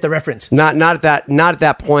 so you didn't get the reference? Not at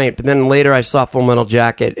that point. But then later, I saw Full Metal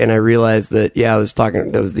Jacket, and I realized that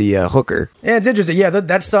that was the hooker. Yeah, it's interesting. Yeah,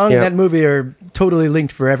 that song and that movie are totally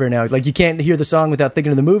linked forever now. Like you can't hear the song without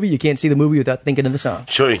thinking of the movie. You can't see the movie without thinking of the song.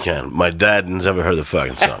 Sure you can. My dad has never heard the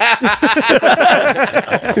fucking song.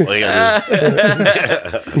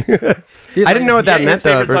 I didn't know what that meant, his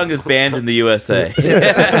favorite song is banned in the USA.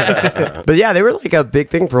 But yeah, they were like a big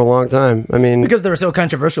thing for a long time. I mean, because they were so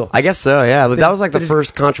controversial. I guess so. Yeah, but that was like the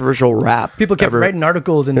first controversial rap. People kept writing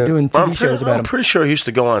articles and doing TV shows about him. I'm pretty sure he used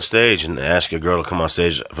to go on stage and ask a girl to come on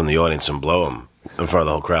stage from the audience and blow him in front of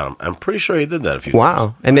the whole crowd. I'm pretty sure he did that a few times.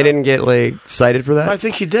 Wow. And they didn't get like cited for that? I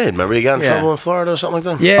think he did. Remember he got in trouble in Florida or something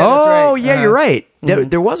like that? Yeah, that's right. Yeah, you're right.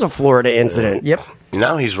 There was a Florida incident. Yep.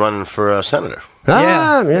 Now he's running for senator.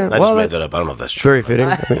 Yeah. I just made that up. I don't know if that's true. Very fitting.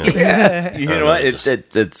 You know what?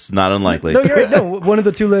 It's not unlikely. No, you're right. No, one of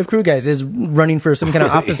the Two Live Crew guys is running for some kind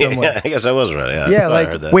of office somewhere. Yeah, I guess I was right. Yeah, I like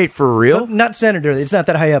heard that. Wait, for real? Not senator. It's not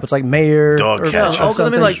that high up. It's like mayor. Dog or catcher. I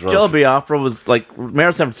mean, like Jello Biafra was like mayor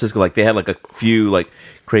of San Francisco. Like they had like a few like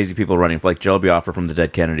crazy people running, like Joe Biafra from the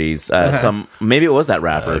Dead Kennedys. Maybe it was that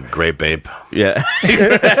rapper. Great Babe. Yeah.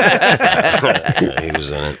 Yeah, he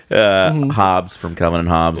was in it. Hobbs from Calvin and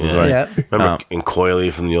Hobbes. Yeah. Right. Yeah. Remember in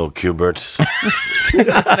Coily from the old Qbert?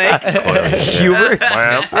 Snake. Hubert.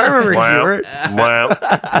 I remember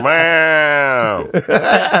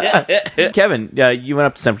Hubert. Kevin, you went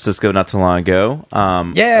up to San Francisco not too long ago. Yeah,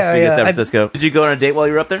 Speaking of yeah, San Francisco. Did you go on a date while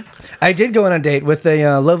you were up there? I did go on a date with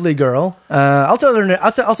a lovely girl. I'll tell her.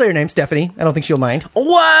 I'll say her name, Stephanie. I don't think she'll mind.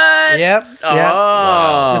 What? Yep.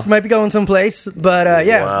 Oh. This might be going someplace, but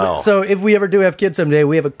yeah. Wow. So if we ever do have kids someday,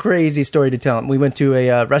 we have a crazy story to tell them. We went to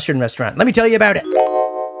a Russian restaurant. Let me tell you about it.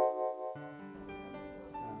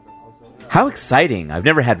 How exciting. I've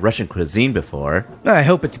never had Russian cuisine before. I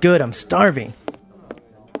hope it's good. I'm starving.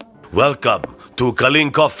 Welcome to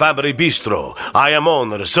Kalinkov Family Bistro. I am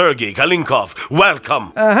owner Sergei Kalinkov.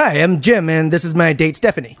 Welcome. Hi, I'm Jim, and this is my date,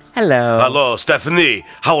 Stephanie. Hello. Hello, Stephanie.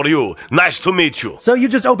 How are you? Nice to meet you. So you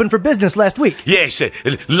just opened for business last week. Yes,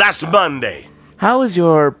 last Monday. How is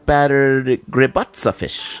your battered gribotsa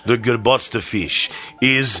fish? The gerbotsta fish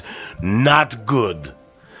is not good.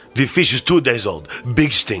 The fish is 2 days old.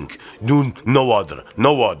 Big stink. No order.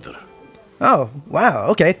 No order. Oh, wow.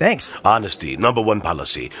 Okay, thanks. Honesty, number one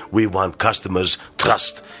policy. We want customers'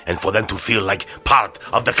 trust and for them to feel like part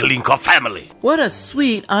of the Kalinkov family. What a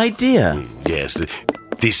sweet idea. Yes,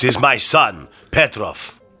 this is my son,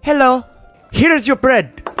 Petrov. Hello. Here is your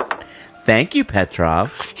bread. Thank you,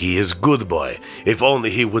 Petrov. He is good boy. If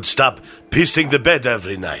only he would stop pissing the bed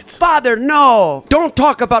every night. Father, no. Don't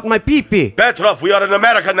talk about my pee-pee. Petrov, we are in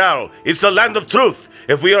America now. It's the land of truth.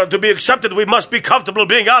 If we are to be accepted, we must be comfortable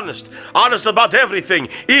being honest. Honest about everything.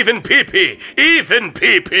 Even pee-pee. Even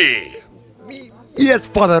pee-pee. Yes,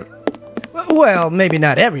 Father. Well, maybe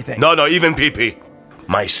not everything. No, even pee-pee.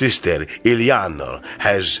 My sister, Iliano,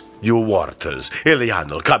 has you waters.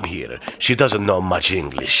 Iliano, come here. She doesn't know much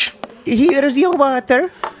English. Here's your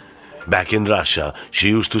water. Back in Russia, she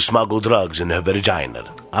used to smuggle drugs in her vagina.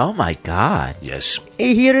 Oh, my God. Yes.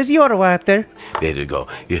 Here is your water. There you go.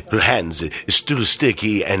 Her hands still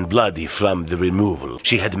sticky and bloody from the removal.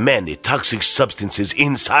 She had many toxic substances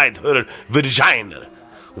inside her vagina.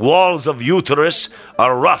 Walls of uterus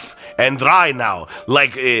are rough and dry now,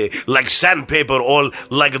 like sandpaper or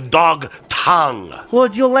like dog tongue.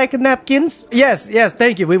 Would you like napkins? Yes,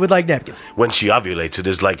 thank you. We would like napkins. When she ovulates, it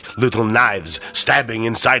is like little knives stabbing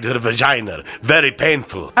inside her vagina. Very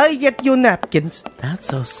painful. I get you napkins. That's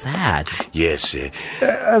so sad. Yes.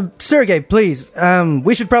 Sergey, please.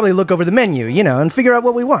 We should probably look over the menu, and figure out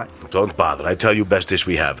what we want. Don't bother. I tell you best dish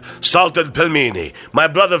we have. Salted pelmeni. My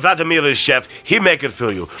brother Vladimir is chef. He make it for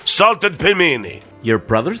you. Salted pelmeni. Your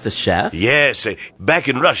brother's the chef? Yes, back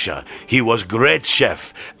in Russia, he was great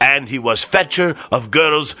chef, and he was fetcher of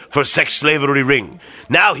girls for sex slavery ring.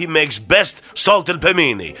 Now he makes best salted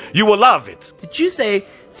pelmeni. You will love it. Did you say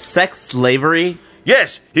sex slavery?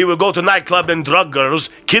 Yes, he will go to nightclub and drug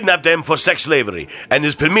girls, kidnap them for sex slavery. And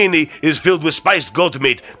his pelmeni is filled with spiced goat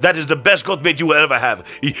meat. That is the best goat meat you will ever have.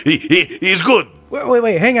 He's good.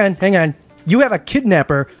 Wait, hang on. You have a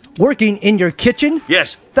kidnapper working in your kitchen?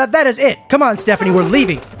 Yes. That is it. Come on, Stephanie, we're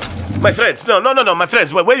leaving. My friends, no, my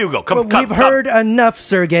friends, where you go? Come. We've heard enough,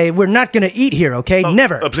 Sergey. We're not going to eat here, okay?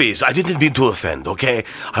 Never. Please, I didn't mean to offend, okay?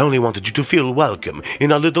 I only wanted you to feel welcome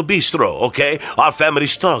in our little bistro, okay? Our family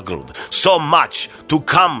struggled so much to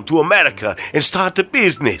come to America and start a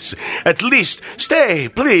business. At least stay,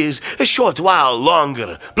 please, a short while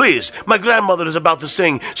longer. Please, my grandmother is about to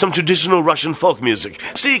sing some traditional Russian folk music.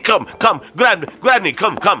 See, come, Granny,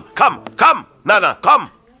 come. Nana, come.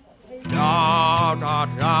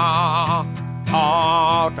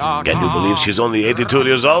 Can you believe she's only 82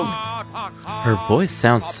 years old? Her voice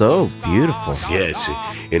sounds so beautiful. Yes,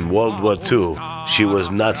 in World War II, she was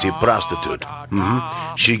Nazi prostitute.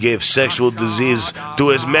 She gave sexual disease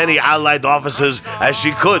to as many Allied officers as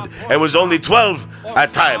she could, and was only 12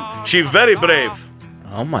 at time. She very brave.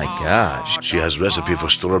 Oh my gosh. She has recipe for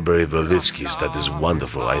strawberry Velvitskis. That is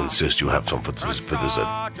wonderful. I insist you have some for dessert.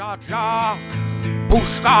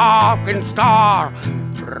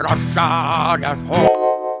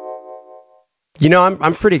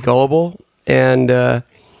 I'm pretty gullible, and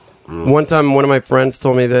one time one of my friends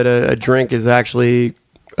told me that a drink is actually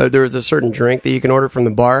there's a certain drink that you can order from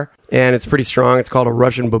the bar, and it's pretty strong. It's called a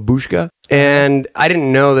Russian babushka, and I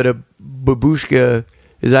didn't know that a babushka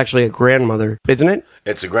is actually a grandmother, isn't it?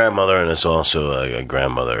 It's a grandmother, and it's also a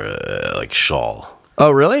grandmother like shawl.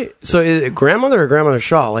 Oh, really? So is it grandmother or grandmother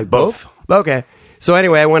shawl? Like both? Okay. So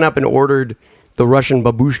anyway, I went up and ordered the Russian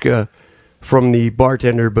babushka from the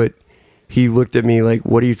bartender, but he looked at me like,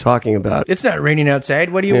 what are you talking about? It's not raining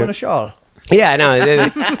outside. What do you want a shawl? Yeah, no.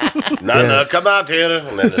 No, come out here.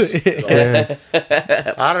 And then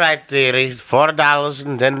all right, dearie, $4,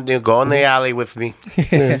 and then you go in the alley with me.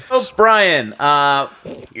 Oh, Brian,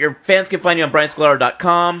 your fans can find you on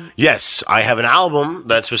brianscolaro.com. Yes, I have an album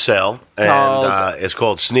that's for sale, and it's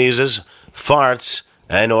called Sneezes, Farts,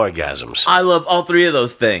 and Orgasms. I love all three of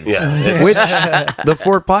those things. Yeah, Which the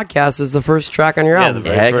Fort Podcast is the first track on your the album.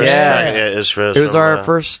 very first track is for. It was our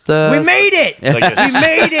first. We made it. We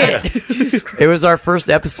made it. It was our first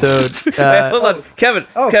episode. Hold on, Kevin.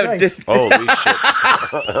 Kevin, Christ. Holy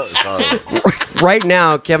shit! Right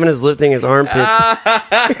now, Kevin is lifting his armpits.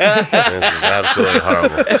 This is absolutely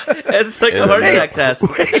horrible. it's like a heart attack test.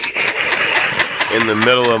 In the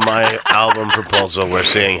middle of my album proposal, we're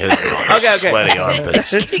seeing his sweaty armpits.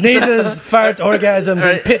 Sneezes, farts, orgasms,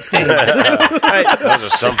 and pit stains. Those are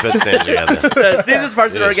some pit stains together. Sneezes,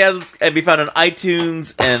 farts, and orgasms can be found on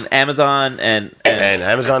iTunes and Amazon and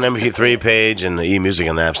Amazon MP3 page and eMusic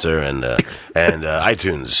and Napster and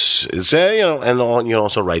iTunes. It's and you can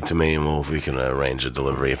also write to me and we can arrange a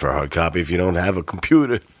delivery for a hard copy if you don't have a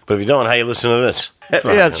computer. But if you don't, how you listen to this? Yeah,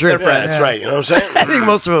 that's true. Yeah, that's right. You know what I'm saying? I think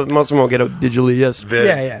most of them will get it digitally. Yes.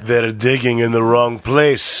 They're digging in the wrong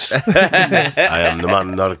place. I am the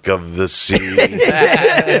monarch of the sea.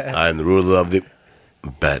 I am the ruler of the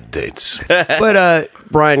bad dates. But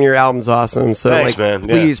Brian, your album's awesome. So Thanks, man. Yeah.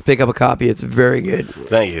 Please pick up a copy. It's very good.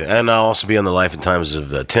 Thank you. And I'll also be on the Life and Times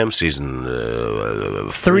of Tim season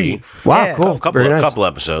 3. Wow, Yeah. cool. Couple, Very nice. couple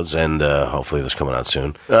episodes, and hopefully this coming out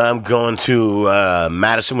soon. I'm going to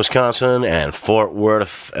Madison, Wisconsin, and Fort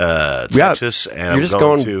Worth, Texas, and You're I'm just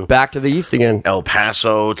going going to back to the east again. El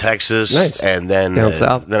Paso, Texas, Nice. and then Down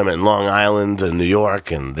south. Then I'm in Long Island, New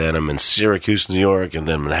York, and then I'm in Syracuse, New York, and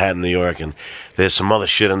then Manhattan, New York, and there's some other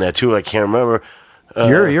shit in there too. I can't remember.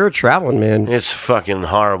 You're a traveling man. It's fucking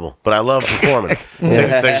horrible, but I love performing.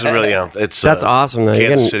 Things are really it's That's awesome, though.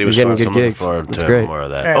 You're Kansas getting- City, you're getting Wisconsin. good I'm looking gigs. forward That's to great. more of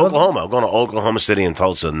that. All right, Oklahoma. I'm going to Oklahoma City and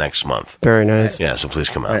Tulsa next month. Very nice. Yeah, so please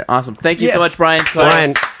come out. All right, awesome. Thank you Yes. so much, Brian.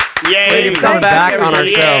 Brian, Yay! come back on our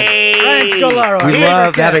show. Brian Scolaro. We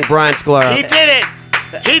love having Brian Scolaro. He did it.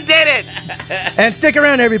 He did it. And stick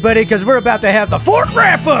around, everybody, because we're about to have the Fort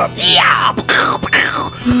wrap-up. Yeah! Woo-hoo!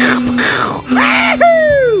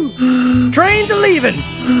 Trains are leaving.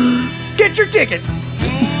 Get your tickets.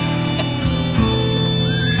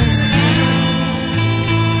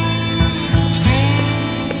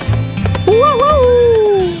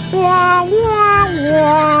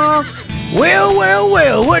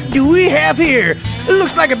 Well, what do we have here? It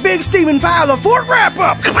looks like a big steaming pile of Fort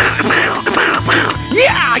wrap-up.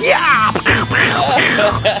 Yeah!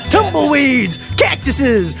 Tumbleweeds,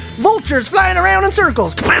 cactuses, vultures flying around in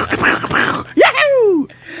circles. Yahoo!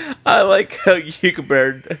 I like how you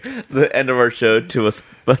compared the end of our show to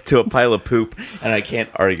a pile of poop, and I can't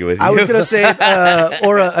argue with you. I was going to say,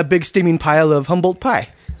 or a big steaming pile of Humboldt pie.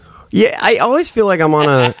 Yeah, I always feel like I'm on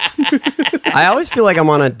a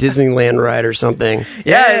Disneyland ride or something.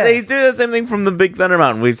 Yeah, they do the same thing from the Big Thunder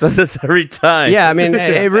Mountain. We've said this every time. Yeah, I mean,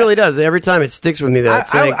 it really does. Every time it sticks with me. Though.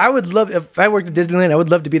 It's like, I would love, if I worked at Disneyland, I would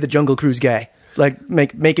love to be the Jungle Cruise guy. Like,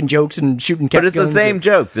 making jokes and shooting cat But it's the guns same and-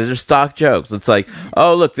 jokes. These are stock jokes. It's like,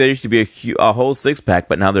 oh, look, there used to be a whole 6-pack,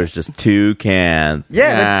 but now there's just 2 cans.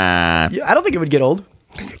 Yeah, Nah. I don't think it would get old.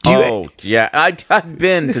 Yeah. I've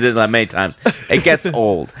been to Disneyland many times. It gets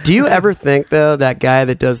old. do you ever think though that guy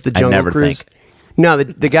that does the Jungle never Cruise? think. No,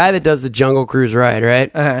 the guy that does the Jungle Cruise ride,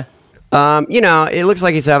 right? Uh-huh. It looks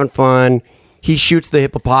like he's having fun. He shoots the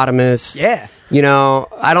hippopotamus. Yeah.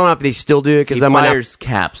 I don't know if they still do it because He that might not. fires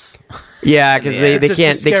caps. Yeah, because Yeah. they To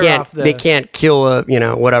can't scare off the- they can't kill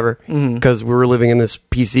whatever because we're living in this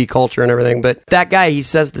PC culture and everything. But that guy, he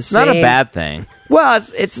says the It's same. not a bad thing. Well,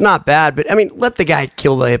 it's not bad, but I mean, let the guy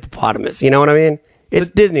kill the hippopotamus. You know what I mean? It's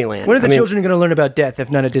Disneyland. When are the I mean, children going to learn about death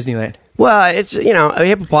if not at Disneyland? Well, it's a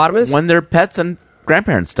hippopotamus. When their pets and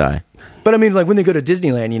grandparents die. But I mean, like when they go to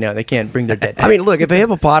Disneyland, they can't bring their dead. I mean, look, if a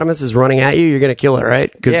hippopotamus is running at you, you're going to kill it,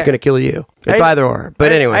 right? Because it's Yeah. going to kill you. It's either or.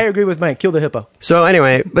 But anyway. I agree with Mike. Kill the hippo. So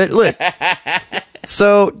anyway, but look.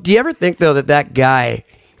 So do you ever think, though, that guy,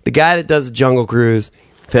 the guy that does the Jungle Cruise,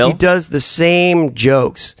 Phil? he does the same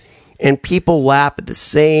jokes and people laugh at the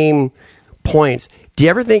same points. Do you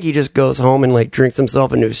ever think he just goes home and like drinks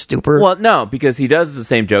himself into a stupor? Well, no, because he does the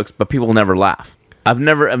same jokes, but people never laugh. I've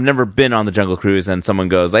never been on the Jungle Cruise and someone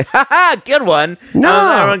goes like, "Ha ha, good one."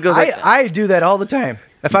 No, everyone goes like, I do that all the time.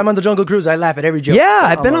 If I'm on the Jungle Cruise, I laugh at every joke. yeah,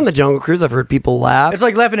 I've been on Almost. the Jungle Cruise. I've heard people laugh. It's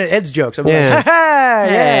like laughing at Ed's jokes. I'm Yeah. like, ha ha, yeah.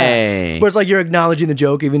 Hey. Where it's like you're acknowledging the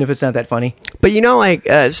joke, even if it's not that funny. But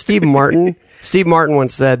Steve Martin. Steve Martin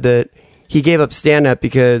once said that he gave up stand-up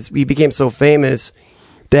because he became so famous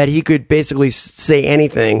that he could basically say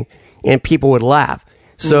anything and people would laugh.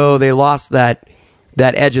 So they lost that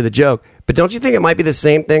edge of the joke. But don't you think it might be the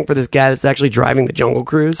same thing for this guy that's actually driving the Jungle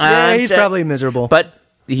Cruise? Yeah, he's probably miserable. But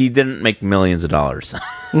he didn't make millions of dollars.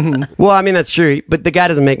 Well, I mean, that's true. But the guy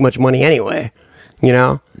doesn't make much money anyway, you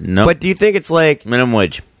know? Nope. But do you think it's like... Minimum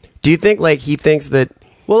wage. Do you think like he thinks that...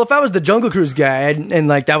 Well, if I was the Jungle Cruise guy and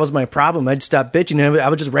like that was my problem, I'd stop bitching and I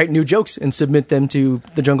would just write new jokes and submit them to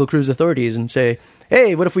the Jungle Cruise authorities and say,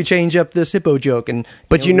 hey, what if we change up this hippo joke and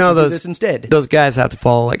But we can do those this instead? Those guys have to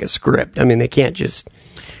follow like a script. I mean, they can't just,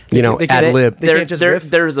 they can't- ad lib. they can't just riff?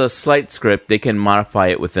 There's a slight script. They can modify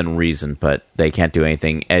it within reason, but they can't do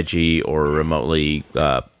anything edgy or remotely...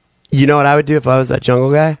 You know what I would do if I was that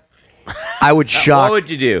jungle guy? I would shock... What would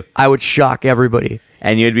you do? I would shock everybody.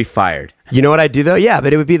 And you'd be fired. You know what I'd do, though? Yeah,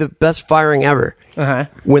 but it would be the best firing ever. Uh-huh.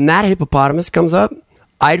 When that hippopotamus comes up,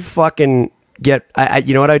 I'd fucking get...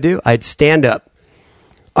 you know what I'd do? I'd stand up.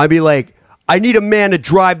 I'd be like, I need a man to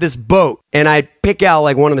drive this boat. And I'd pick out,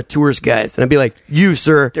 like, one of the tourist guys. And I'd be like, you,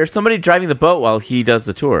 sir. There's somebody driving the boat while he does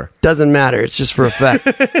the tour. Doesn't matter. It's just for effect.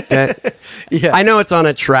 Okay? Yeah. I know it's on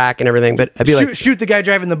a track and everything, but I'd be like... Shoot the guy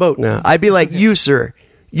driving the boat. No, I'd be like, you, sir,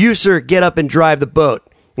 get up and drive the boat.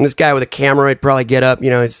 And this guy with a camera would probably get up. You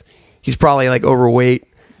know, he's probably like overweight,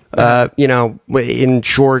 in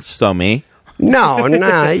shorts. So me? No,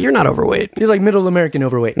 nah, you're not overweight. He's like middle American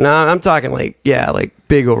overweight. No, I'm talking like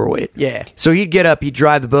big overweight. Yeah. So he'd get up, he'd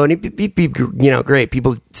drive the boat, and he'd be great.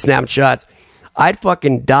 People snapping shots. I'd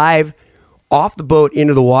fucking dive off the boat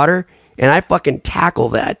into the water, and I'd fucking tackle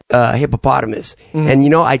that hippopotamus.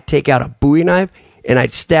 And I'd take out a Bowie knife, and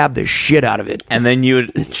I'd stab the shit out of it. And then you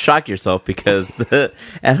would shock yourself because the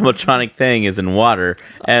animatronic thing is in water.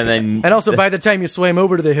 And also, by the time you swam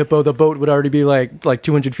over to the hippo, the boat would already be like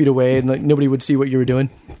 200 feet away, and like nobody would see what you were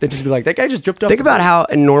doing. They'd just be like, that guy just jumped off. Think about how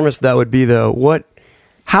enormous that would be, though.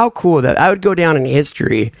 How cool that I would go down in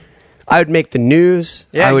history. I would make the news.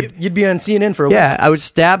 Yeah, you'd be on CNN for a while. Yeah, I would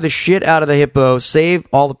stab the shit out of the hippo, save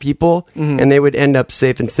all the people, and they would end up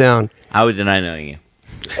safe and sound. I would deny knowing you.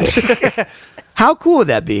 How cool would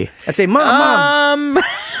that be? I'd say, Mom.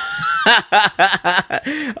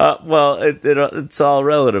 Well, it's all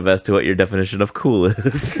relative as to what your definition of cool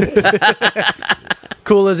is.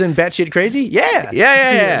 Cool as in batshit crazy? Yeah.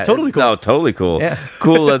 Yeah. Totally cool. No, totally cool. Yeah.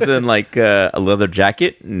 Cool as in like a leather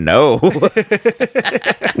jacket? No.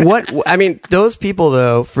 I mean, those people,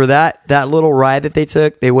 though, for that little ride that they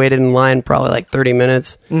took, they waited in line probably like 30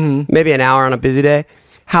 minutes, maybe an hour on a busy day.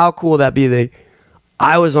 How cool would that be?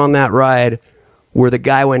 I was on that ride where the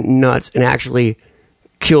guy went nuts and actually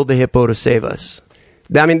killed the hippo to save us.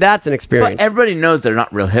 I mean, that's an experience. But everybody knows they're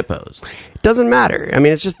not real hippos. It doesn't matter. I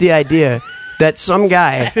mean, it's just the idea that some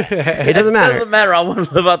guy... It doesn't matter. It doesn't matter. I want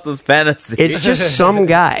to live out this fantasy. It's just some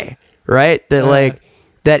guy, right? That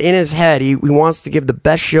that in his head, he wants to give the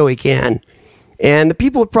best show he can. And the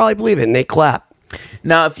people would probably believe it, and they clap.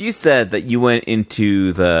 Now, if you said that you went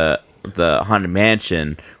into the Haunted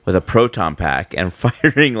Mansion with a proton pack and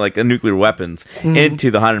firing like a nuclear weapons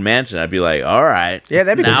into the Haunted Mansion, I'd be like, all right. Yeah,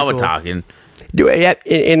 that'd be now pretty we're cool. talking.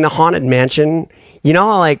 In the Haunted Mansion, you know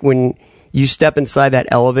how like when you step inside that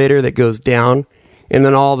elevator that goes down and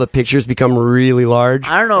then all the pictures become really large?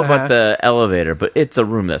 I don't know about the elevator, but it's a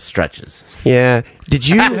room that stretches. Yeah. Did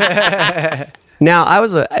you... Now,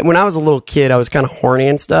 when I was a little kid, I was kind of horny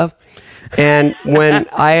and stuff. And when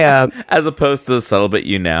I... As opposed to the celibate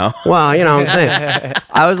you now. Well, you know what I'm saying.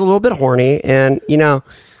 I was a little bit horny, and,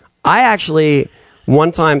 I actually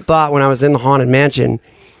one time thought when I was in the Haunted Mansion,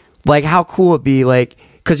 like, how cool it'd be, like,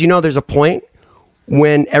 because, there's a point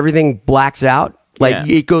when everything blacks out. Like,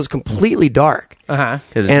 it goes completely dark. Uh-huh.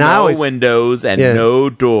 There's no windows and no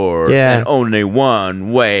door and only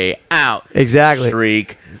one way out. Exactly.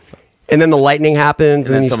 Shriek. And then the lightning happens,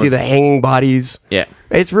 and then you see the hanging bodies. Yeah.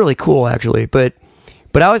 It's really cool, actually. But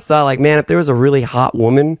I always thought, like, man, if there was a really hot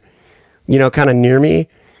woman, kind of near me,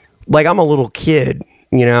 like, I'm a little kid,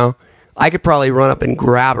 I could probably run up and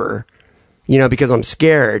grab her, because I'm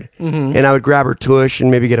scared. Mm-hmm. And I would grab her tush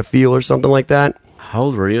and maybe get a feel or something like that. How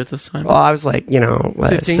old were you at this time? Oh, I was like,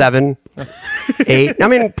 7, 8. I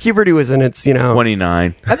mean, puberty was in its,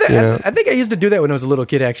 29. I think I used to do that when I was a little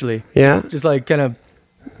kid, actually. Yeah? Just like kind of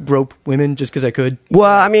grope women just because I could. Well,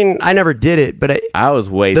 I mean, I never did it, but I was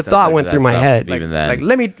way. The thought went through my head. Even then, like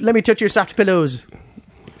let me touch your soft pillows.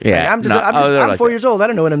 Yeah, I'm 4 years old. I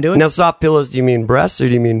don't know what I'm doing. Now, soft pillows. Do you mean breasts or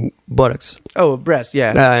do you mean buttocks? Oh, breasts.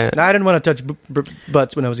 Yeah. Yeah. No, I didn't want to touch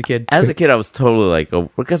butts when I was a kid. As a kid, I was totally like,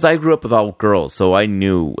 because I grew up with all girls, so I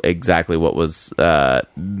knew exactly what was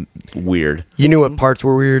weird. You knew what parts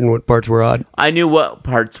were weird and what parts were odd. I knew what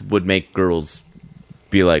parts would make girls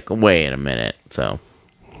be like, wait a minute. So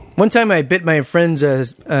One time I bit my friend's,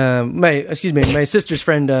 my sister's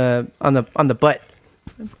friend on the butt.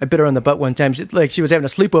 I bit her on the butt one time. She was having a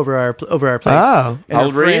sleepover over our place. Oh. And How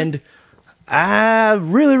old were you?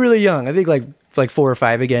 Really, really young. I think like 4 or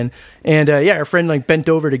 5 again. And our friend like bent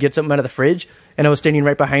over to get something out of the fridge, and I was standing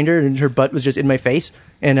right behind her, and her butt was just in my face.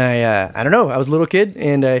 And I don't know. I was a little kid,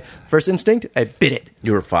 and first instinct, I bit it.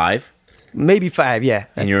 You were 5, Maybe 5, yeah.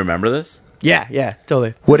 and you remember this? Yeah,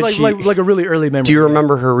 totally. What It was did she- like a really early memory. Do you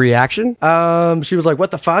remember her reaction? She was like, "What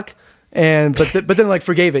the fuck?" And but then like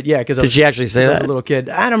forgave it. Yeah, because Did she actually say I was that? a little kid.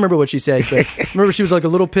 I don't remember what she said, but I remember she was like a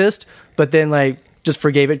little pissed, but then like just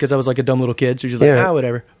forgave it because I was like a dumb little kid. So she's like, Yeah.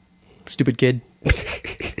 whatever, stupid kid.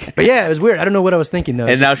 But yeah, it was weird. I don't know what I was thinking though.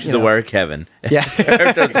 And now she's aware of Kevin. Yeah.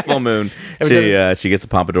 Every time it's a full moon, she gets a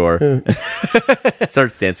pompadour,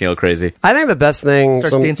 starts dancing all crazy. I think the best thing.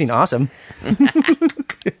 Starts dancing awesome.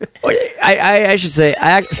 I should say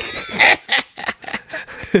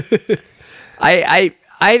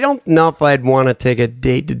I don't know if I'd want to take a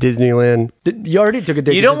date to Disneyland. You already took a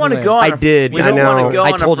date. You to don't want to Disneyland. go on. I did. We I don't know. want to go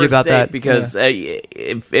I on told a you first about date that. because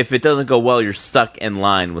if it doesn't go well, you're stuck in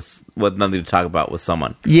line with nothing to talk about with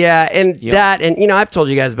someone. Yeah, and Yeah. that, and I've told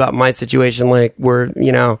you guys about my situation, like where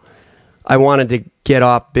I wanted to get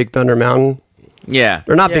off Big Thunder Mountain, Yeah,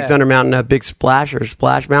 or not Big Yeah. Thunder Mountain, Big Splash or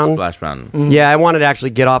Splash Mountain. Splash Mountain. Yeah, I wanted to actually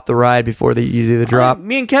get off the ride before you do the drop.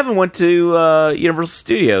 Me and Kevin went to Universal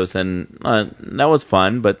Studios, and that was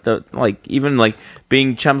fun. But even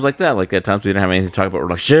being chums like that, like at times we didn't have anything to talk about. We're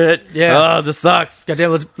like, shit, Yeah. oh, this sucks.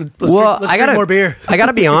 Goddamn, let's Well, drink, I gotta more beer. I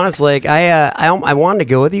gotta be honest. Like I wanted to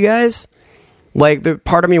go with you guys. Like the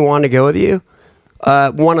part of me wanted to go with you.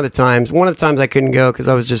 One of the times I couldn't go because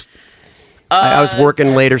I was just I was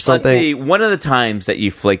working late or something. Let's see. One of the times that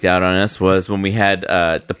you flaked out on us was when we had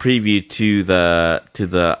the preview to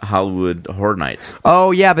the Hollywood Horror Nights.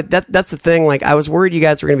 Oh yeah, but that's the thing. Like I was worried you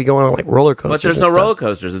guys were going to be going on like roller coasters. But there's and no stuff. roller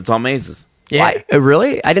coasters. It's all mazes. Yeah.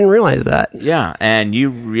 Really? I didn't realize that. Yeah, and you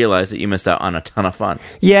realized that you missed out on a ton of fun.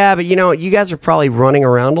 Yeah, but you guys are probably running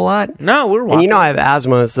around a lot. No, we were walking. And I have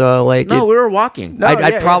asthma, so like we were walking.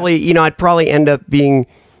 I'd probably end up being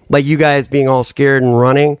like you guys being all scared and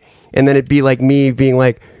running, and then it'd be like me being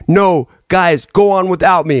like, "No, guys, go on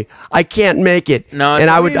without me. I can't make it." No, and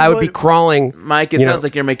I would be crawling. Mike, it sounds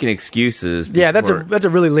like you're making excuses. Yeah, that's before- a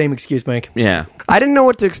really lame excuse, Mike. yeah. I didn't know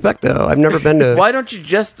what to expect though. I've never been to. Why don't you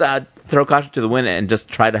just throw caution to the wind and just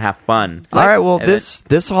try to have fun? All right, well And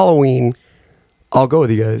this Halloween, I'll go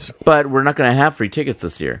with you guys. but we're not going to have free tickets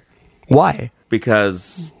this year Why?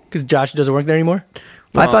 because Because Josh doesn't work there anymore.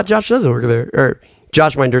 I thought Josh does work there, or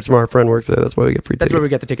Josh, my Dirt Tomorrow friend, works there. That's why we get free That's tickets. where we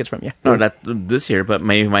get the tickets from. Yeah. no, that this year, but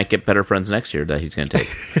maybe we might get better friends next year that he's going to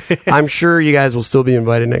take. I'm sure you guys will still be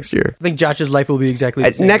invited next year. I think Josh's life will be exactly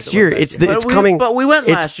the same Next as it year, was it's last year. coming. But we went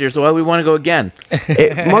it's- last year, so why we want to go again?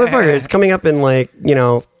 Motherfucker, it's coming up in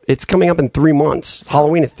it's coming up in 3 months.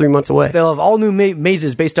 Halloween is 3 months away. They'll have all new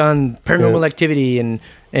mazes based on Paranormal Activity and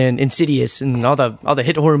Insidious and all the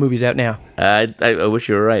hit horror movies out now. I wish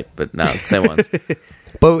you were right, but no, it's the same ones.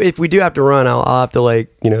 But if we do have to run, I'll have to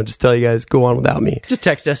just tell you guys go on without me. Just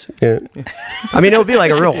text us. Yeah. I mean, it would be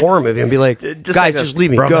like a real horror movie. I'd be like, Just guys, like a just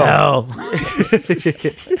leave me. from Go. hell.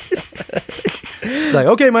 Like,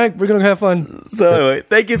 okay, Mike, we're gonna have fun. So anyway,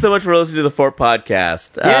 thank you so much for listening to the Fort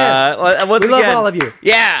Podcast. Yes. Once We love again, all of you.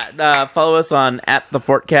 Yeah, follow us on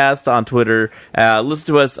 @thefortcast on Twitter. Listen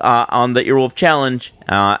to us on the Earwolf Challenge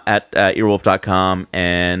at earwolf.com.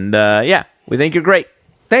 And we think you're great.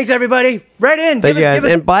 Thanks, everybody. Right in. Thank you guys.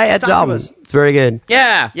 And buy Ed's talk to album. us. It's very good.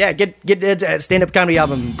 Yeah. Yeah, get Ed's stand-up comedy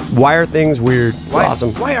album. Why are things weird? It's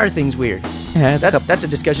awesome. Why are things weird? Yeah, it's That's a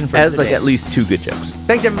discussion for has another like day. at least 2 good jokes.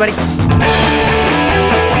 Thanks, everybody.